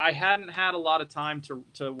 I hadn't had a lot of time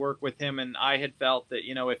to work with him. And I had felt that,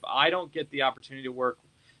 if I don't get the opportunity to work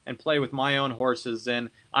and play with my own horses,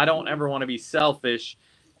 then I don't ever want to be selfish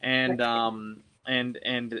and have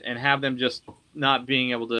them just not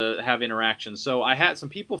being able to have interaction. So I had some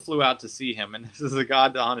people flew out to see him, and this is a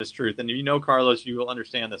God honest truth. And you know, Carlos, you will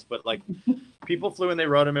understand this, but like people flew and they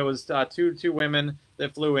rode him. It was two women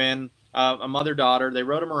that flew in, a mother-daughter. They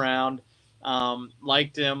rode him around,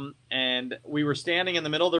 liked him, and we were standing in the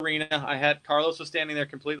middle of the arena. Carlos was standing there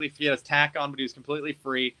completely, he had his tack on, but he was completely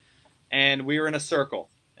free. And we were in a circle,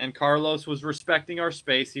 and Carlos was respecting our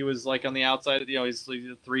space. He was like on the outside, he's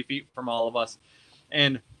 3 feet from all of us.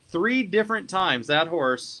 And 3 different times that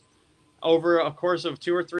horse, over a course of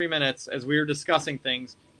 2 or 3 minutes, as we were discussing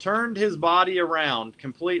things, turned his body around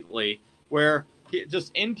completely, where he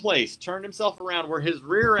just in place turned himself around, where his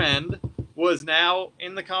rear end was now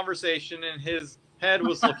in the conversation and his head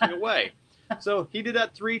was looking away. So he did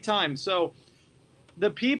that 3 times. So the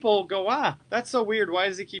people go, that's so weird. Why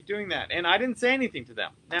does he keep doing that? And I didn't say anything to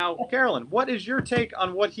them. Now, Carolyn, what is your take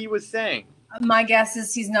on what he was saying? My guess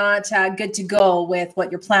is he's not good to go with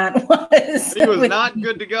what your plan was. He was not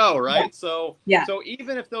good to go, right? Yeah. So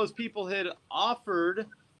even if those people had offered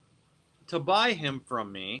to buy him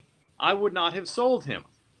from me, I would not have sold him,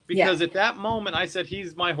 because at that moment I said,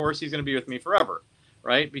 he's my horse. He's going to be with me forever,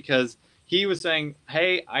 right? Because he was saying,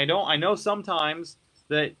 hey, I know sometimes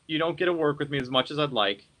that you don't get to work with me as much as I'd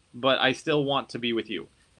like, but I still want to be with you.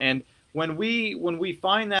 And when we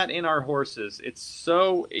find that in our horses, it's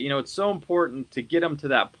so important to get them to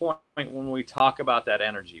that point when we talk about that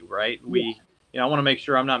energy, right? I want to make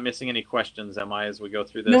sure I'm not missing any questions, am I, as we go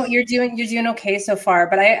through this? No, you're doing okay so far.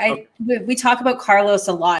 But we talk about Carlos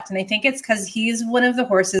a lot, and I think it's because he's one of the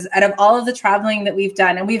horses out of all of the traveling that we've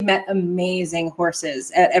done, and we've met amazing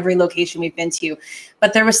horses at every location we've been to.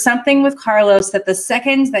 But there was something with Carlos that the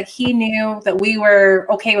second that he knew that we were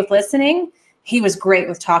okay with listening, he was great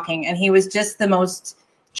with talking, and he was just the most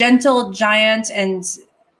gentle giant and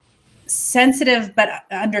sensitive, but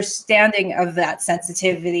understanding of that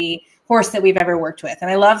sensitivity horse that we've ever worked with.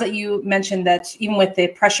 And I love that you mentioned that even with the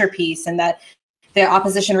pressure piece and that the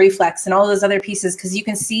opposition reflex and all those other pieces, because you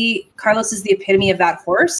can see Carlos is the epitome of that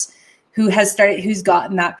horse who's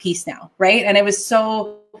gotten that piece now, right? And it was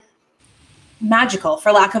so magical,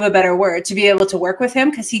 for lack of a better word, to be able to work with him,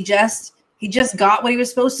 because he just got what he was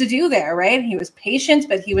supposed to do there, right? He was patient,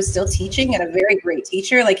 but he was still teaching, and a very great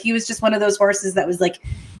teacher. Like, he was just one of those horses that was like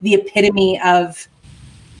the epitome of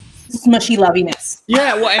smushy loviness.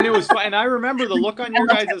 Yeah, well, and it was fun. And I remember the look on your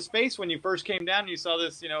guys' face when you first came down and you saw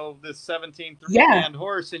this, this 17 3-hand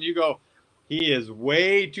horse, and you go, he is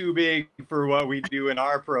way too big for what we do in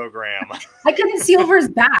our program. I couldn't see over his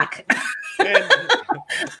back.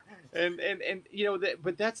 And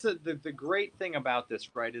but that's the great thing about this,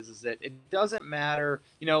 right, is that it doesn't matter,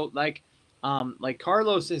 like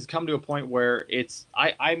Carlos has come to a point where it's,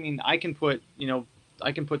 I mean, I can put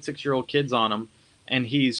 6-year-old kids on him, and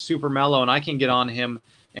he's super mellow, and I can get on him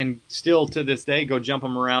and still to this day go jump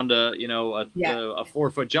him around a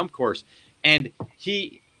 4-foot jump course. And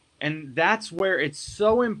that's where it's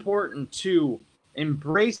so important to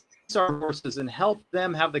embrace our horses and help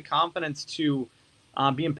them have the confidence to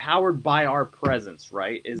be empowered by our presence,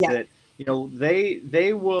 right? That,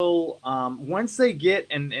 they will, once they get,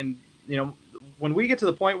 and when we get to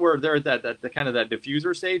the point where they're at that kind of that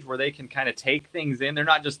diffuser stage where they can kind of take things in, they're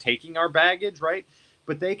not just taking our baggage, right?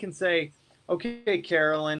 But they can say, okay,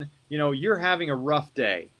 Carolyn, you're having a rough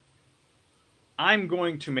day. I'm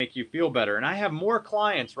going to make you feel better. And I have more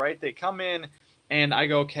clients, right? They come in and I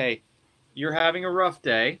go, okay, you're having a rough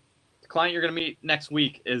day. The client you're going to meet next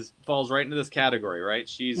week falls right into this category, right?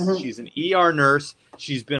 She's an ER nurse.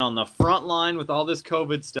 She's been on the front line with all this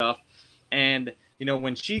COVID stuff. And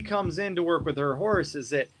when she comes in to work with her horse, is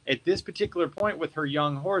that at this particular point with her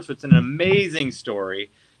young horse, it's an amazing story,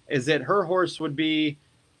 is that her horse would be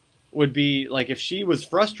like, if she was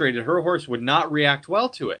frustrated, her horse would not react well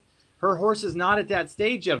to it. Her horse is not at that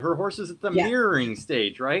stage yet. Her horse is at the mirroring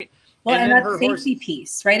stage, right? Well, and that safety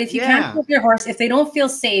piece, right? If you can't put your horse, if they don't feel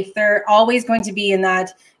safe, they're always going to be in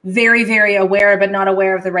that very, very aware, but not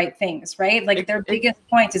aware of the right things, right? Like their biggest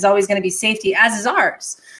point is always going to be safety, as is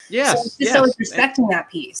ours. Yes. So it's just always respecting that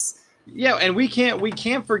piece. Yeah, and we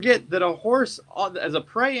can't forget that a horse, as a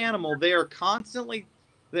prey animal, they are constantly,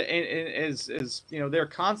 they're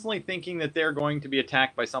constantly thinking that they're going to be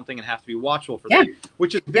attacked by something and have to be watchful for them,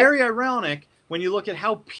 which is very ironic when you look at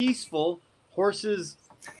how peaceful horses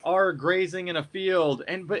are grazing in a field.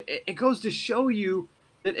 But it goes to show you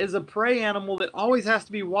that as a prey animal that always has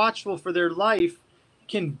to be watchful for their life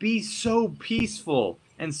can be so peaceful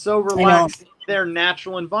and so relaxed in their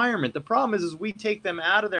natural environment. The problem is we take them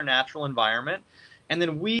out of their natural environment, and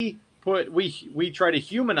then we try to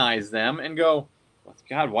humanize them and go,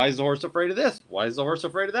 God, why is the horse afraid of this? Why is the horse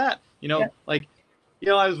afraid of that?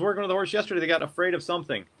 I was working with a horse yesterday. They got afraid of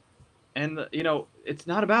something. And, it's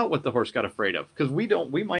not about what the horse got afraid of, because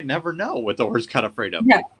we might never know what the horse got afraid of.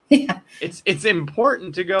 Yeah. It's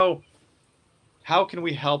important to go, how can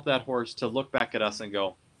we help that horse to look back at us and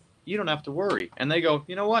go, you don't have to worry. And they go,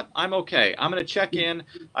 you know what? I'm okay. I'm going to check in.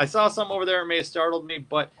 I saw something over there. It may have startled me,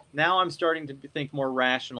 but now I'm starting to think more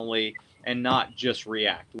rationally and not just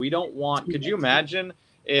react. We don't want, could you imagine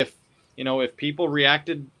if people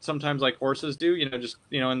reacted sometimes like horses do,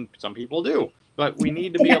 and some people do, but we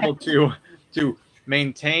need to be able to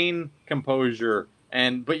maintain composure.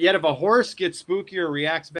 But yet if a horse gets spooky or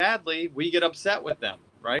reacts badly, we get upset with them,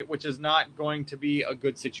 right? Which is not going to be a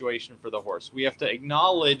good situation for the horse. We have to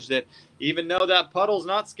acknowledge that even though that puddle's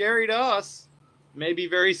not scary to us, it may be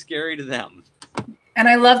very scary to them. And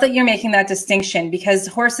I love that you're making that distinction, because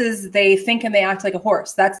horses, they think and they act like a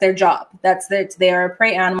horse. That's their job. They are a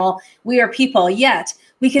prey animal. We are people, yet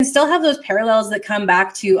we can still have those parallels that come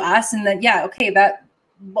back to us, and that,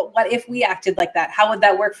 what if we acted like that? How would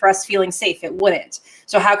that work for us feeling safe? It wouldn't.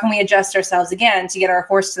 So how can we adjust ourselves again to get our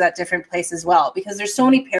horse to that different place as well? Because there's so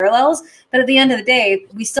many parallels, but at the end of the day,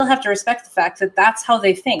 we still have to respect the fact that that's how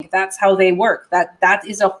they think. That's how they work. That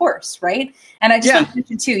is a horse, right? And I just want to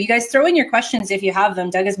mention too, you guys throw in your questions if you have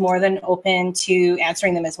them. Doug is more than open to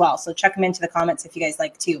answering them as well. So check them into the comments if you guys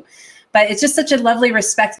like to. But it's just such a lovely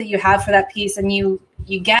respect that you have for that piece, and you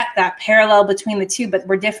get that parallel between the two, but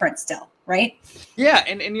we're different still. Right? Yeah,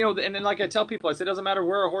 and then like I tell people, I say it doesn't matter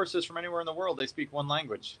where a horse is from anywhere in the world, they speak one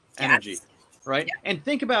language, energy, right? Yeah. And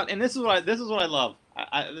think about, and this is what I love.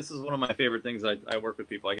 This is one of my favorite things I work with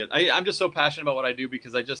people. I'm just so passionate about what I do,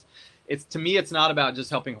 because to me, it's not about just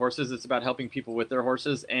helping horses. It's about helping people with their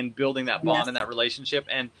horses and building that bond and that relationship.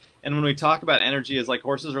 And when we talk about energy, is like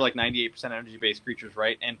horses are like 98% energy-based creatures,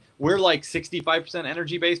 right? And we're like 65%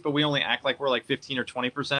 energy-based, but we only act like we're like 15 or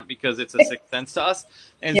 20% because it's a sixth sense to us.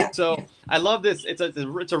 And so I love this. It's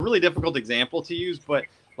a really difficult example to use, but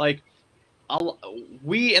like,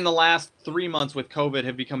 we in the last 3 months with COVID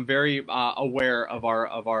have become very aware of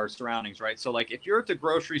our surroundings, right? So like, if you're at the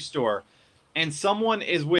grocery store and someone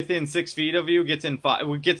is within 6 feet of you, gets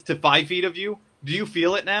to 5 feet of you, do you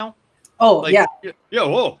feel it now? Oh, like, yeah.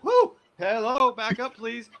 Whoa, hello, back up,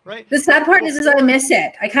 please. Right. The sad part is I miss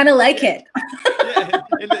it. I kind of like it.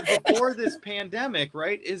 And before this pandemic,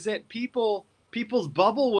 right, is that people's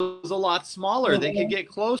bubble was a lot smaller. They could get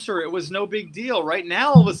closer. It was no big deal. Right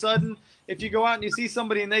now, all of a sudden, if you go out and you see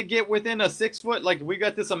somebody and they get within a 6 foot, like we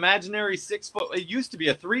got this imaginary 6 foot, it used to be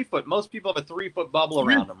a 3 foot. Most people have a 3 foot bubble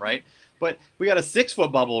around them, right? But we got a 6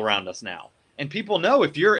 foot bubble around us now. And people know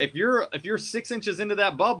if you're 6 inches into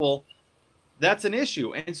that bubble, that's an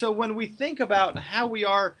issue. And so when we think about how we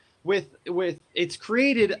are with it's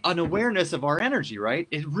created an awareness of our energy, right?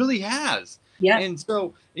 It really has. Yeah. And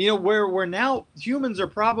so, where we're now, humans are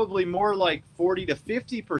probably more like 40 to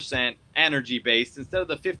 50% energy based instead of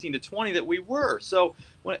the 15 to 20 that we were. So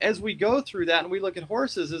as we go through that and we look at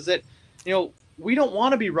horses, is that, we don't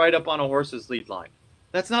want to be right up on a horse's lead line.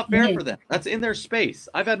 That's not fair for them. That's in their space.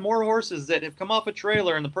 I've had more horses that have come off a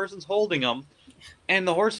trailer and the person's holding them and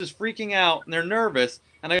the horse is freaking out and they're nervous.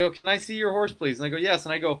 And I go, can I see your horse, please? And I go, yes.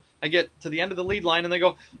 And I get to the end of the lead line and they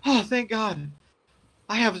go, oh, thank God.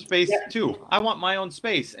 I have space too. I want my own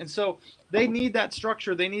space. And so they need that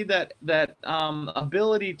structure. They need that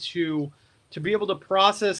ability to be able to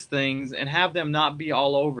process things and have them not be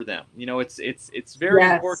all over them. It's very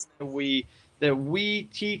important that we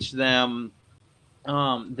teach them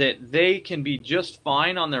that they can be just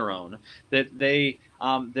fine on their own, that they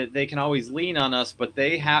can always lean on us, but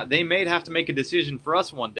they may have to make a decision for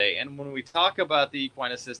us one day. And when we talk about the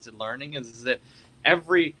equine assisted learning, is that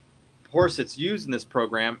every horse that's used in this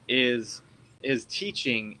program is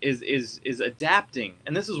teaching, is adapting.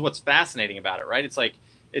 And this is what's fascinating about it, right? It's like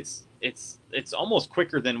it's almost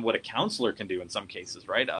quicker than what a counselor can do in some cases,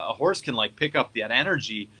 right? A horse can like pick up that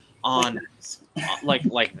energy on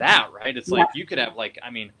like that, right? It's like you could have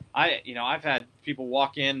I've had people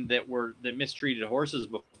walk in that mistreated horses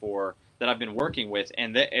before that I've been working with,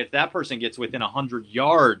 and if that person gets within 100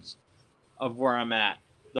 yards of where I'm at,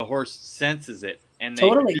 the horse senses it and they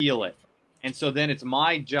feel it. And so then it's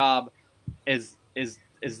my job as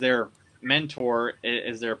their mentor,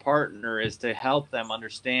 as their partner, is to help them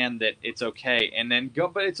understand that it's okay and then go.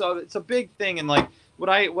 But it's a big thing. And like what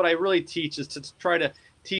I really teach is to try to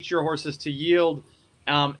teach your horses to yield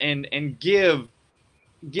and give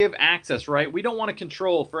access, right? We don't want to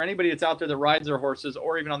control. For anybody that's out there that rides their horses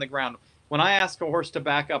or even on the ground, when I ask a horse to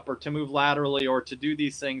back up or to move laterally or to do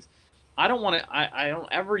these things, I don't want to. I don't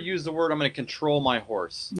ever use the word I'm going to control my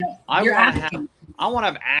horse. No, I want to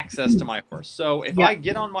have access to my horse. So if I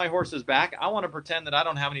get on my horse's back, I want to pretend that I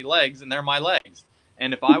don't have any legs and they're my legs.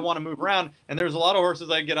 And if I want to move around, and there's a lot of horses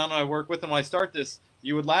I get on and I work with, and when I start this,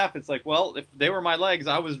 you would laugh. It's like, well, if they were my legs,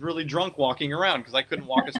 I was really drunk walking around because I couldn't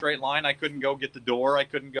walk a straight line. I couldn't go get the door. I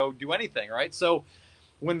couldn't go do anything, right? So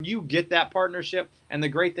when you get that partnership, and the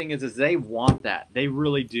great thing is they want that. They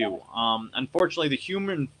really do. Unfortunately, the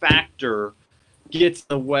human factor gets in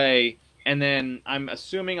the way, and then I'm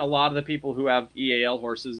assuming a lot of the people who have EAL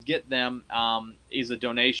horses get them as a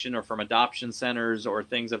donation or from adoption centers or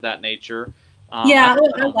things of that nature. Yeah,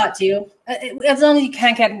 a lot too. As long as you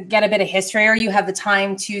can get a bit of history, or you have the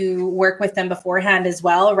time to work with them beforehand as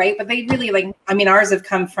well, right? But they really ours have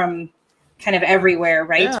come from kind of everywhere,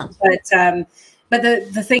 right? Yeah. But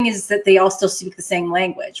the thing is that they all still speak the same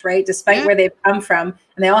language, right? Despite where they've come from,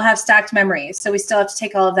 and they all have stacked memories. So we still have to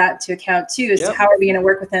take all of that into account too, as to how are we going to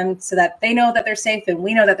work with them so that they know that they're safe and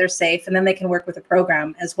we know that they're safe, and then they can work with the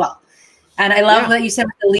program as well. And I love what you said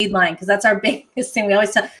with the lead line, because that's our biggest thing. We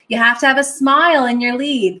always tell you have to have a smile in your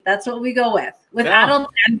lead. That's what we go with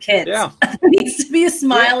adults and kids. Yeah. There needs to be a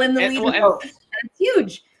smile in the lead. And it's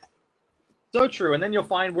huge. So true. And then you'll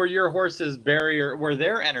find where your horse's barrier, where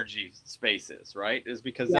their energy space is, right? Is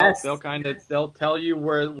because they'll tell you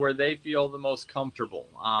where they feel the most comfortable.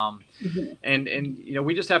 And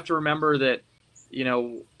we just have to remember that,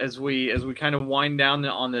 as we kind of wind down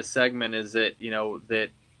on this segment, is that,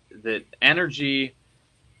 that energy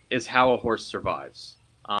is how a horse survives.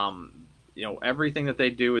 Everything that they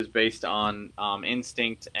do is based on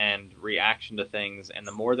instinct and reaction to things. And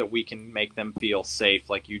the more that we can make them feel safe,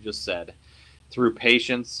 like you just said, through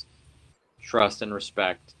patience, trust, and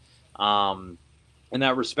respect. And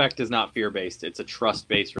that respect is not fear-based. It's a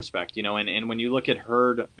trust-based respect, and when you look at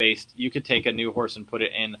herd-based, you could take a new horse and put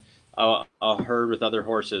it in a herd with other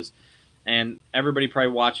horses. And everybody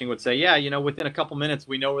probably watching would say, within a couple minutes,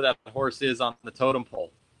 we know where that horse is on the totem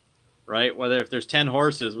pole, right? Whether if there's 10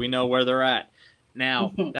 horses, we know where they're at.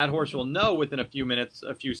 Now, that horse will know within a few minutes,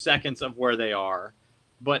 a few seconds of where they are,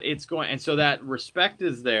 but it's going, and so that respect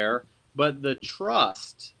is there, but the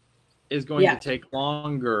trust is going to take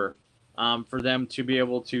longer for them to be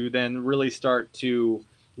able to then really start to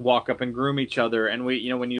walk up and groom each other. And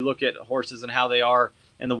when you look at horses and how they are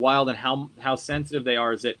in the wild and how sensitive they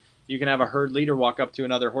are, is that you can have a herd leader walk up to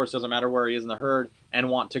another horse, doesn't matter where he is in the herd, and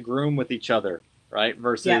want to groom with each other, right?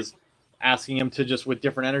 Versus asking him to just with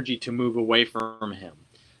different energy to move away from him.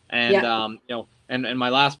 And and my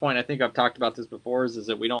last point, I think I've talked about this before, is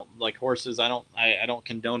that we don't like horses. I don't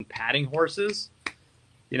condone patting horses.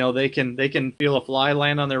 They can feel a fly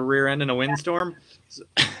land on their rear end in a windstorm.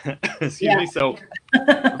 Excuse me. So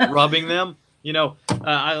rubbing them,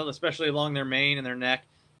 especially along their mane and their neck.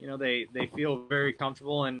 They feel very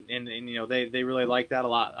comfortable and they really like that a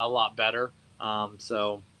lot better.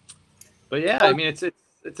 But yeah, I mean,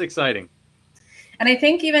 it's exciting. And I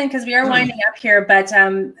think even because we are winding up here, but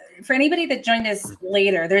for anybody that joined us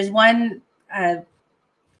later, there's one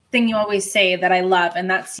thing you always say that I love, and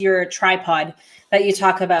that's your tripod that you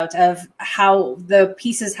talk about, of how the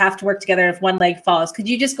pieces have to work together if one leg falls. Could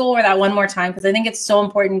you just go over that one more time? Because I think it's so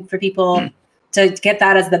important for people to get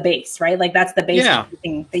that as the base, right? Like that's the base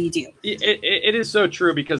thing that you do. It is so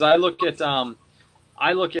true, because I look at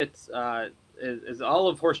is all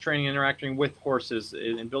of horse training, interacting with horses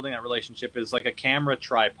and building that relationship, is like a camera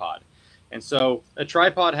tripod. And so a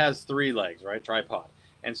tripod has 3 legs, right? Tripod.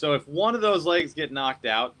 And so if one of those legs get knocked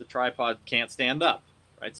out, the tripod can't stand up,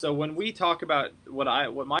 right? So when we talk about what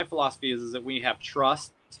my philosophy is that we have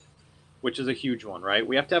trust, which is a huge one, right?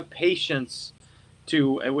 We have to have patience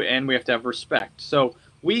and we have to have respect. So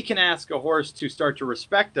we can ask a horse to start to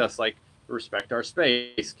respect us, like respect our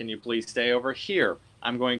space. Can you please stay over here?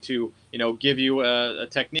 I'm going to, give you a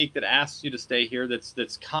technique that asks you to stay here.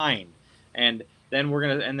 That's kind. And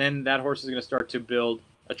then that horse is going to start to build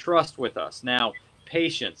a trust with us. Now,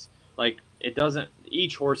 patience,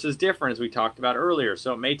 each horse is different, as we talked about earlier.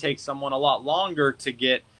 So it may take someone a lot longer to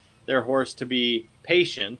get their horse to be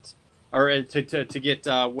patient, or to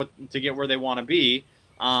get where they want to be.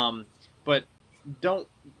 But don't,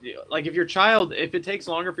 if it takes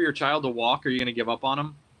longer for your child to walk, are you going to give up on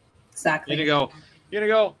them? Exactly. You're going to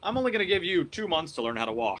go, I'm only going to give you 2 months to learn how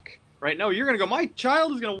to walk, right? No, you're going to go, my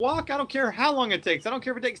child is going to walk. I don't care how long it takes. I don't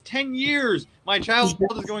care if it takes 10 years. My child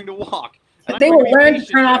is going to walk. They will learn to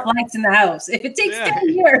turn off lights in the house if it takes 10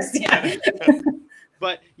 years. Yeah.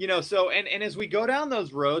 But, so, and as we go down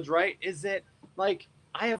those roads, right, is that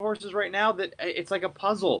I have horses right now that it's like a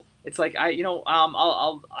puzzle. It's like I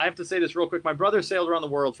have to say this real quick. My brother sailed around the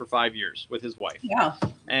world for 5 years with his wife. Yeah.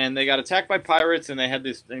 And they got attacked by pirates, and they had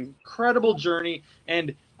this incredible journey.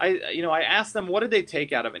 And I asked them, what did they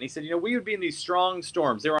take out of it? And he said, we would be in these strong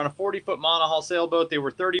storms. They were on a 40-foot monohull sailboat. They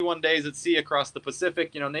were 31 days at sea across the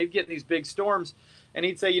Pacific. And they'd get in these big storms. And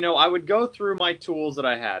he'd say, I would go through my tools that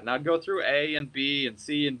I had. And I'd go through A and B and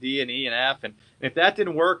C and D and E and F. And if that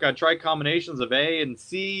didn't work, I'd try combinations of A and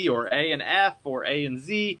C or A and F or A and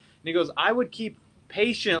Z. And he goes, I would keep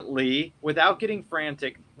patiently, without getting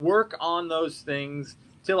frantic, work on those things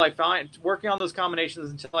working on those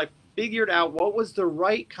combinations until I figured out what was the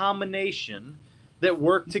right combination that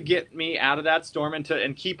worked to get me out of that storm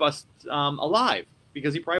and keep us alive,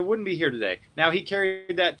 because he probably wouldn't be here today. Now, he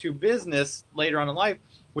carried that to business later on in life,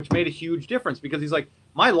 which made a huge difference, because he's like,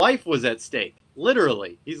 my life was at stake,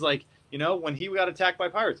 literally. He's like, when he got attacked by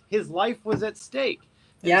pirates, his life was at stake.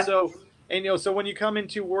 Yeah. So when you come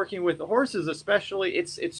into working with the horses, especially,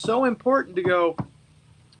 it's so important to go,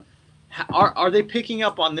 are they picking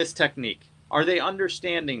up on this technique? Are they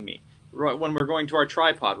understanding me when we're going to our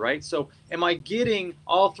tripod, right? So am I getting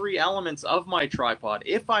all three elements of my tripod?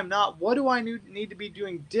 If I'm not, what do I need to be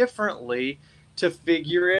doing differently to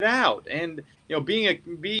figure it out? And being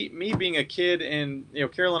a kid, and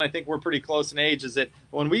Carolyn, I think we're pretty close in age, is that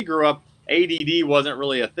when we grew up, ADD wasn't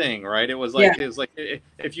really a thing, right? It was like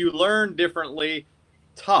if you learn differently,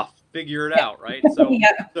 tough, figure it out, right? So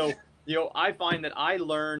I find that I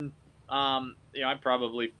learn. I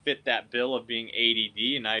probably fit that bill of being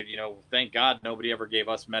ADD, and I thank God nobody ever gave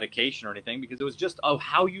us medication or anything, because it was just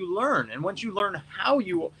how you learn. And once you learn how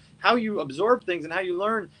you absorb things and how you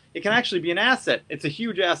learn, it can actually be an asset. It's a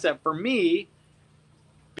huge asset for me,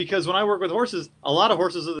 because when I work with horses, a lot of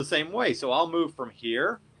horses are the same way. So I'll move from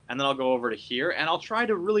here, and then I'll go over to here, and I'll try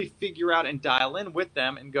to really figure out and dial in with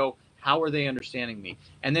them and go, how are they understanding me?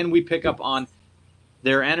 And then we pick up on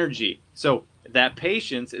their energy. So that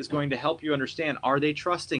patience is going to help you understand, are they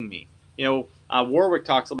trusting me? Warwick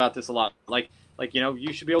talks about this a lot. Like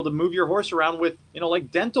you should be able to move your horse around with,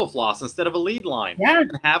 like dental floss instead of a lead line. Yeah.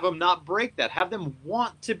 And have them not break that. Have them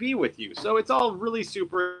want to be with you. So it's all really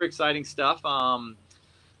super exciting stuff.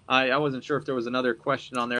 I wasn't sure if there was another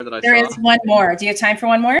question on there that I saw. There is one more. Do you have time for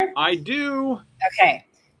one more? I do. Okay.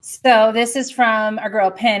 So this is from our girl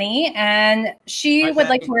Penny, and she would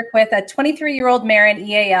like to work with a 23-year-old mare in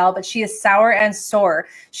EAL, but she is sour and sore.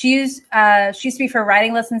 She used to be for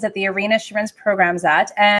riding lessons at the arena she runs programs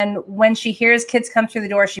at, and when she hears kids come through the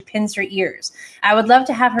door, she pins her ears. I would love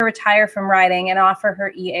to have her retire from riding and offer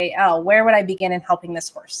her EAL. Where would I begin in helping this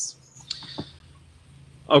horse?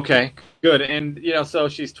 Okay, good. And so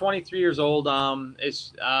she's 23 years old.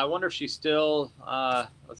 I wonder if she's still.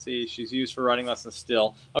 Let's see. She's used for riding lessons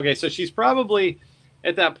still. Okay, so she's probably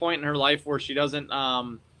at that point in her life where she doesn't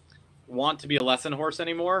want to be a lesson horse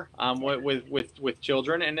anymore. With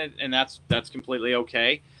children, and that's completely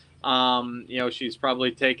okay. She's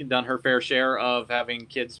probably done her fair share of having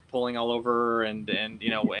kids pulling all over her, and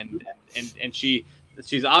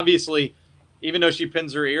she's obviously. Even though she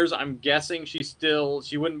pins her ears, I'm guessing she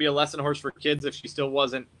wouldn't be a lesson horse for kids if she still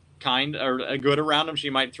wasn't kind or good around them.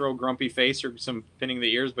 She might throw grumpy face or some pinning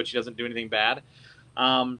the ears, but she doesn't do anything bad.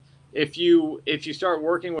 If you start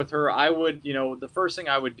working with her, I would, the first thing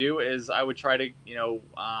I would do is I would try to,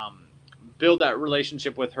 build that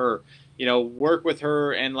relationship with her, work with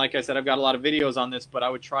her. And like I said, I've got a lot of videos on this, but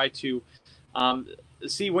I would try to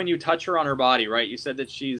see when you touch her on her body, right? You said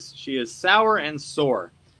that she is sour and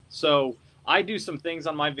sore. So I do some things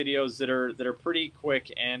on my videos that are pretty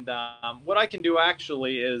quick, and what I can do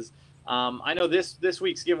actually is I know this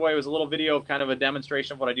week's giveaway was a little video of kind of a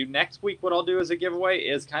demonstration of what I do. Next week, what I'll do as a giveaway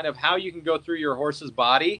is kind of how you can go through your horse's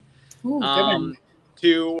body to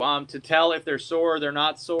tell if they're sore or they're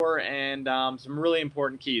not sore, and some really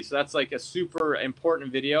important keys. So that's like a super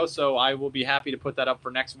important video. So I will be happy to put that up for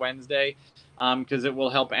next Wednesday because it will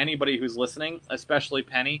help anybody who's listening, especially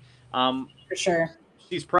Penny. For sure.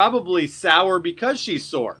 She's probably sour because she's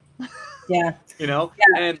sore. Yeah.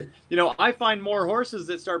 And, I find more horses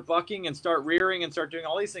that start bucking and start rearing and start doing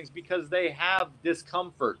all these things because they have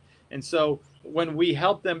discomfort. And so when we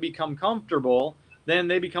help them become comfortable, then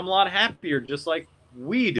they become a lot happier, just like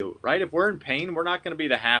we do, right? If we're in pain, we're not going to be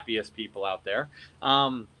the happiest people out there.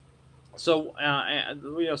 So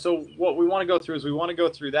what we want to go through is we want to go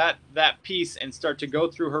through that piece and start to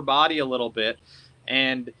go through her body a little bit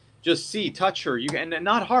and just touch her. And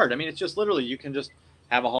not hard. I mean, it's just literally, you can just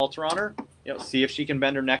have a halter on her, see if she can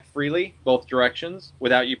bend her neck freely, both directions,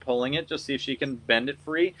 without you pulling it. Just see if she can bend it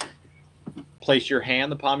free. Place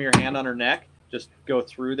the palm of your hand on her neck. just go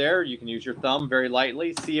through there. You can use your thumb very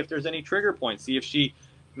lightly, see if there's any trigger points, see if she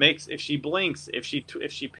blinks, if she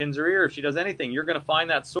pins her ear, if she does anything. You're going to find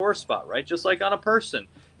that sore spot, right? Just like on a person.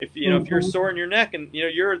 If if you're sore in your neck and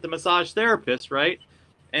you're the massage therapist, right?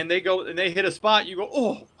 And they go and they hit a spot, you go,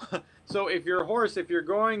 oh. So if you're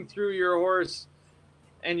going through your horse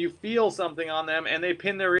and you feel something on them and they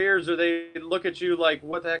pin their ears or they look at you like,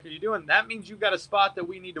 what the heck are you doing? That means you've got a spot that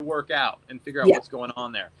we need to work out and figure out what's going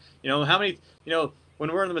on there. How many,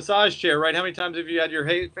 when we're in the massage chair, right? How many times have you had your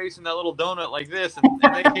face in that little donut like this and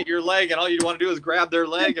they hit your leg and all you want to do is grab their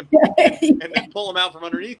leg and then pull them out from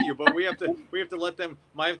underneath you? But we have to let them,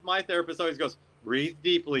 my therapist always goes, breathe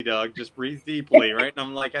deeply, Doug, just breathe deeply, right? And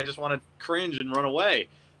I'm like, I just want to cringe and run away.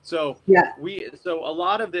 So so a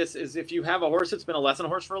lot of this is if you have a horse that's been a lesson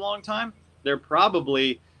horse for a long time, they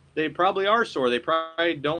probably are sore. They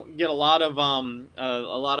probably don't get a lot of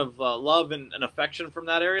love and affection from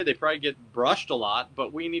that area. They probably get brushed a lot,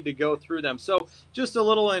 but we need to go through them. So just a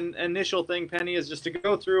little initial thing, Penny, is just to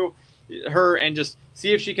go through her and just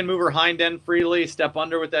see if she can move her hind end freely, step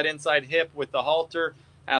under with that inside hip with the halter,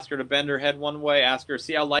 ask her to bend her head one way, ask her,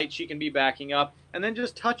 see how light she can be backing up, and then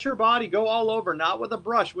just touch her body, go all over, not with a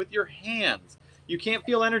brush, with your hands. You can't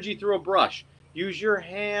feel energy through a brush. Use your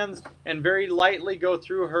hands and very lightly go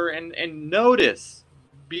through her and notice.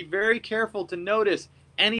 Be very careful to notice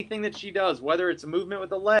anything that she does, whether it's a movement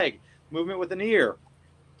with a leg, movement with an ear,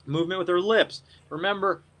 movement with her lips.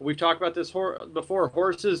 Remember, we've talked about this before,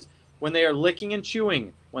 horses, when they are licking and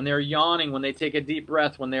chewing, when they are yawning, when they take a deep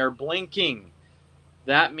breath, when they are blinking,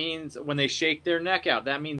 that means when they shake their neck out,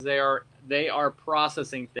 that means they are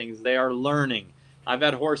processing things. They are learning. I've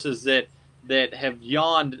had horses that have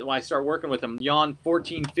yawned when I start working with them, yawned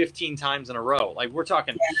 14, 15 times in a row. Like we're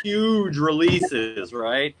talking huge releases,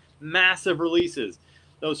 right? Massive releases.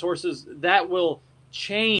 Those horses, that will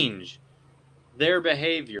change their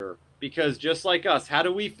behavior because just like us, how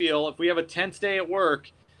do we feel if we have a tense day at work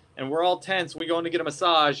and we're all tense, we go in to get a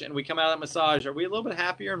massage and we come out of that massage, are we a little bit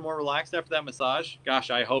happier and more relaxed after that massage?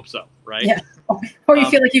 Gosh, I hope so, right? Yeah. Or you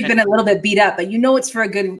feel like you've been a little bit beat up, but it's for a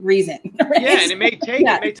good reason. Right? Yeah, and it may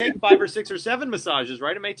take 5 or 6 or 7 massages,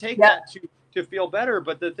 right? It may take that to feel better.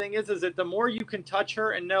 But the thing is that the more you can touch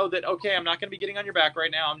her and know that, okay, I'm not going to be getting on your back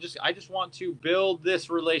right now. I just want to build this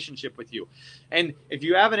relationship with you. And if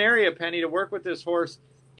you have an area, Penny, to work with this horse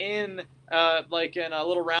in like in a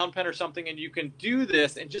little round pen or something, and you can do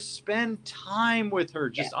this and just spend time with her,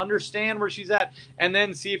 just understand where she's at, and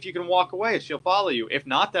then see if you can walk away. She'll follow you. If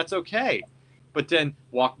not, that's okay. But then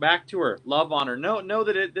walk back to her, love on her. Know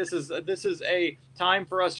that this is a time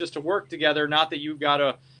for us just to work together, not that you've got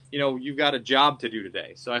a job to do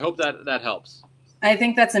today. So I hope that helps. I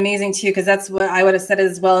think that's amazing too, because that's what I would have said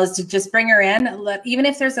as well, is to just bring her in. Even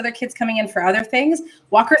if there's other kids coming in for other things,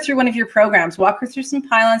 walk her through one of your programs, walk her through some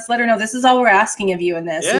pylons, let her know this is all we're asking of you in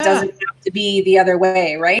this. Yeah. It doesn't have to be the other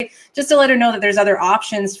way, right? Just to let her know that there's other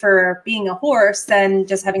options for being a horse than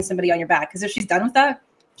just having somebody on your back. Because if she's done with that,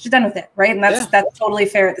 she's done with it, right? And that's totally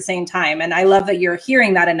fair at the same time. And I love that you're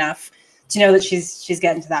hearing that enough to know that she's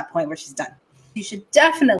getting to that point where she's done. You should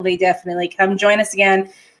definitely come join us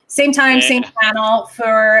again. Same time, same channel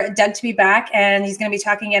for Doug to be back, and he's going to be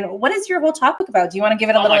talking in. What is your whole topic about? Do you want to give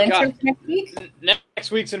it a little intro for next week?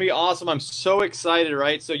 Next week's going to be awesome. I'm so excited,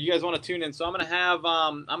 right? So you guys want to tune in. So I'm going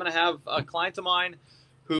to have a client of mine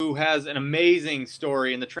who has an amazing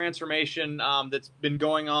story and the transformation that's been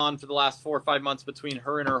going on for the last 4 or 5 months between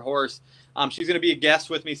her and her horse. She's going to be a guest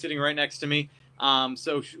with me, sitting right next to me.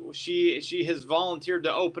 So she has volunteered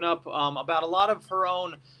to open up about a lot of her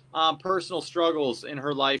own personal struggles in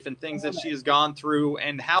her life and things that she has gone through,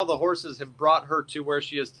 and how the horses have brought her to where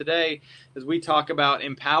she is today, as we talk about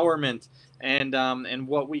empowerment and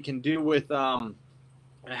what we can do with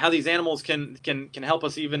how these animals can help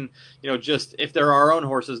us, even just if they're our own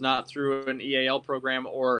horses, not through an EAL program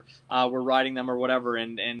or we're riding them or whatever.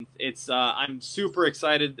 And it's I'm super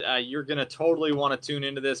excited. You're gonna totally want to tune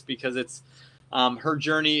into this, because it's her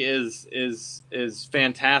journey is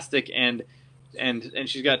fantastic, and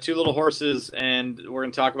she's got 2 little horses, and we're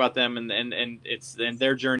going to talk about them, and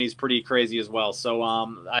their journey is pretty crazy as well. So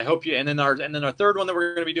I hope you. And then our third one that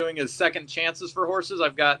we're going to be doing is second chances for horses.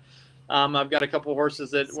 I've got a couple of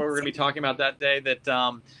horses that we're going to be talking about that day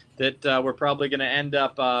that we're probably going to end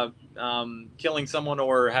up killing someone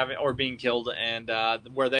or being killed, and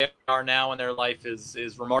where they are now in their life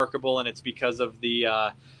is remarkable, and it's because of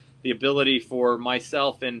the ability for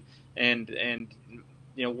myself and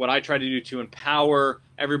what I try to do to empower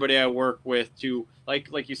everybody I work with to,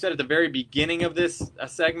 like you said at the very beginning of this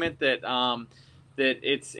segment, that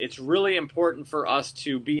it's really important for us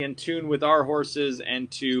to be in tune with our horses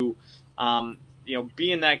and to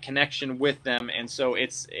be in that connection with them. And so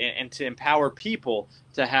and to empower people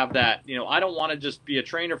to have that, I don't want to just be a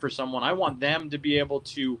trainer for someone. I want them to be able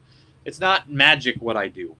to, it's not magic what I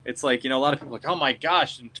do. It's like, a lot of people are like, oh my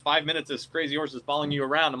gosh, in 5 minutes, this crazy horse is following you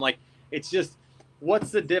around. I'm like, it's just,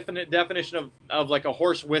 what's the definition of like a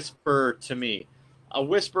horse whisperer to me? A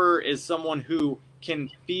whisperer is someone who can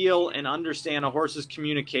feel and understand a horse's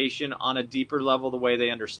communication on a deeper level, the way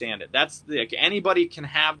they understand it. That's like, anybody can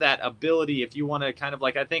have that ability. If you want to kind of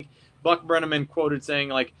like, I think Buck Brenneman quoted saying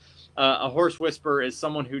like, a horse whisperer is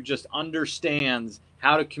someone who just understands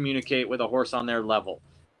how to communicate with a horse on their level.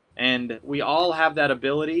 And we all have that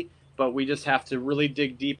ability, but we just have to really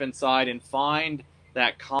dig deep inside and find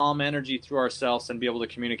that calm energy through ourselves and be able to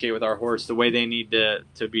communicate with our horse the way they need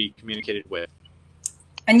to be communicated with.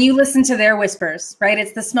 And you listen to their whispers, right?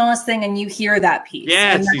 It's the smallest thing, and you hear that piece.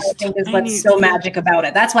 Yeah, and that, I think, is what's so magic about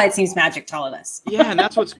it. That's why it seems magic to all of us. Yeah, and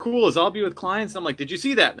that's what's cool is I'll be with clients. And I'm like, "Did you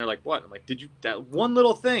see that?" And they're like, "What?" I'm like, "Did you that one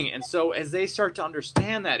little thing?" And so as they start to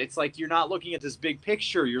understand that, it's like you're not looking at this big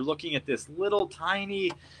picture. You're looking at this little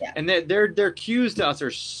tiny, and their cues to us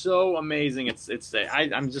are so amazing.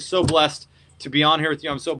 I'm just so blessed to be on here with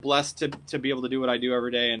you. I'm so blessed to be able to do what I do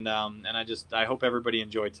every day, and I hope everybody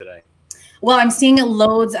enjoyed today. Well, I'm seeing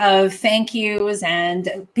loads of thank yous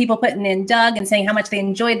and people putting in Doug and saying how much they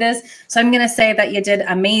enjoyed this. So I'm going to say that you did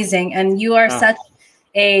amazing, and you are such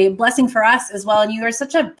a blessing for us as well. And you are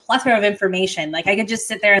such a plethora of information. Like, I could just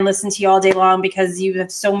sit there and listen to you all day long because you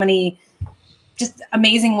have so many just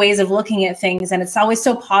amazing ways of looking at things. And it's always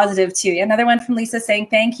so positive too. Another one from Lisa saying,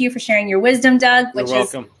 thank you for sharing your wisdom, Doug, which You're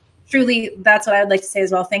welcome. Is truly, that's what I would like to say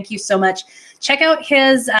as well. Thank you so much. Check out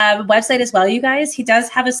his website as well, you guys. He does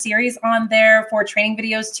have a series on there for training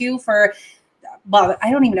videos too well,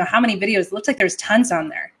 I don't even know how many videos. It looks like there's tons on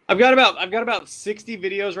there. I've got about 60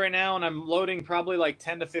 videos right now, and I'm loading probably like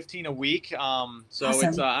 10 to 15 a week. So awesome.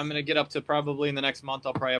 It's I'm going to get up to probably in the next month.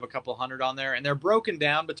 I'll probably have a couple hundred on there, and they're broken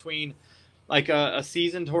down between like a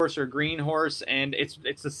seasoned horse or green horse, and it's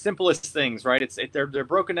the simplest things, right? They're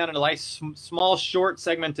broken down into nice, small, short,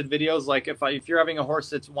 segmented videos. Like if you're having a horse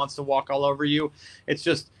that wants to walk all over you, it's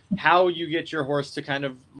just how you get your horse to kind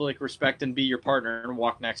of like respect and be your partner and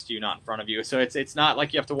walk next to you, not in front of you. So it's not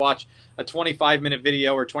like you have to watch a 25-minute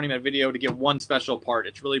video or 20-minute video to get one special part.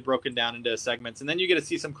 It's really broken down into segments, and then you get to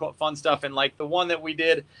see some fun stuff. And like the one that we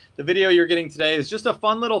did, the video you're getting today is just a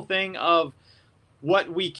fun little thing of what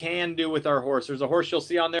we can do with our horse. There's a horse you'll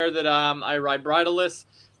see on there that I ride bridleless,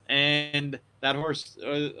 and that horse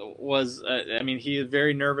was, he is a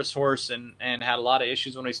very nervous horse and had a lot of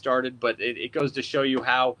issues when we started, but it goes to show you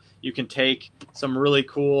how you can take some really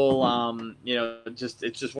cool,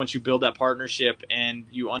 it's just once you build that partnership and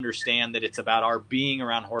you understand that it's about our being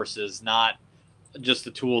around horses, not just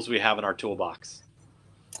the tools we have in our toolbox.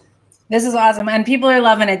 This is awesome, and people are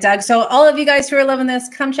loving it, Doug. So all of you guys who are loving this,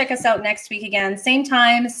 come check us out next week again. Same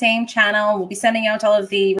time, same channel. We'll be sending out all of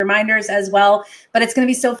the reminders as well, but it's going to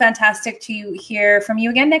be so fantastic to hear from you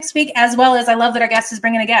again next week, as well as I love that our guest is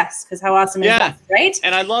bringing a guest, because how awesome is that, right?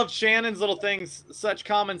 And I love Shannon's little things, such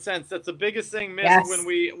common sense. That's the biggest thing missed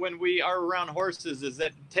when we are around horses, is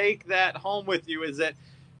that take that home with you, is that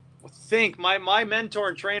think. My mentor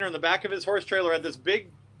and trainer in the back of his horse trailer had this big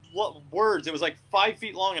words. It was like 5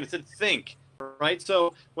 feet long, and it said think, right?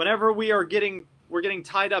 So whenever we're getting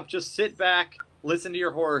tied up, just sit back, listen to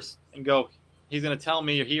your horse, and go, he's going to tell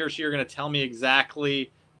me, or he or she are going to tell me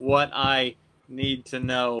exactly what I need to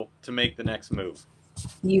know to make the next move.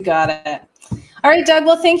 You got it. All right, Doug.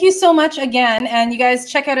 Well, thank you so much again. And you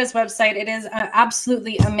guys check out his website. It is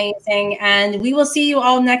absolutely amazing. And we will see you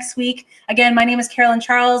all next week. Again, my name is Carolyn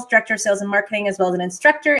Charles, Director of Sales and Marketing, as well as an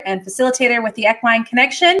instructor and facilitator with the Equine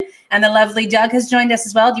Connection. And the lovely Doug has joined us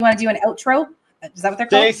as well. Do you want to do an outro? Is that what they're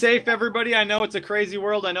called? Stay safe, everybody. I know it's a crazy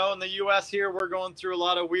world. I know in the U.S. here, we're going through a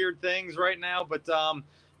lot of weird things right now. But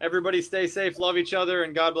everybody stay safe, love each other,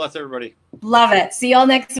 and God bless everybody. Love it. See you all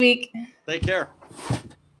next week. Take care.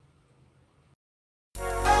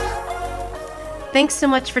 Thanks so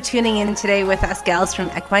much for tuning in today with us gals from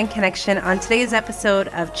Equine Connection on today's episode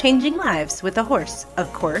of Changing Lives with a Horse,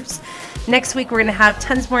 of course. Next week, we're going to have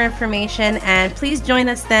tons more information, and please join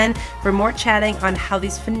us then for more chatting on how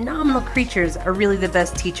these phenomenal creatures are really the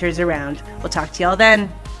best teachers around. We'll talk to y'all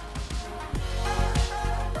then.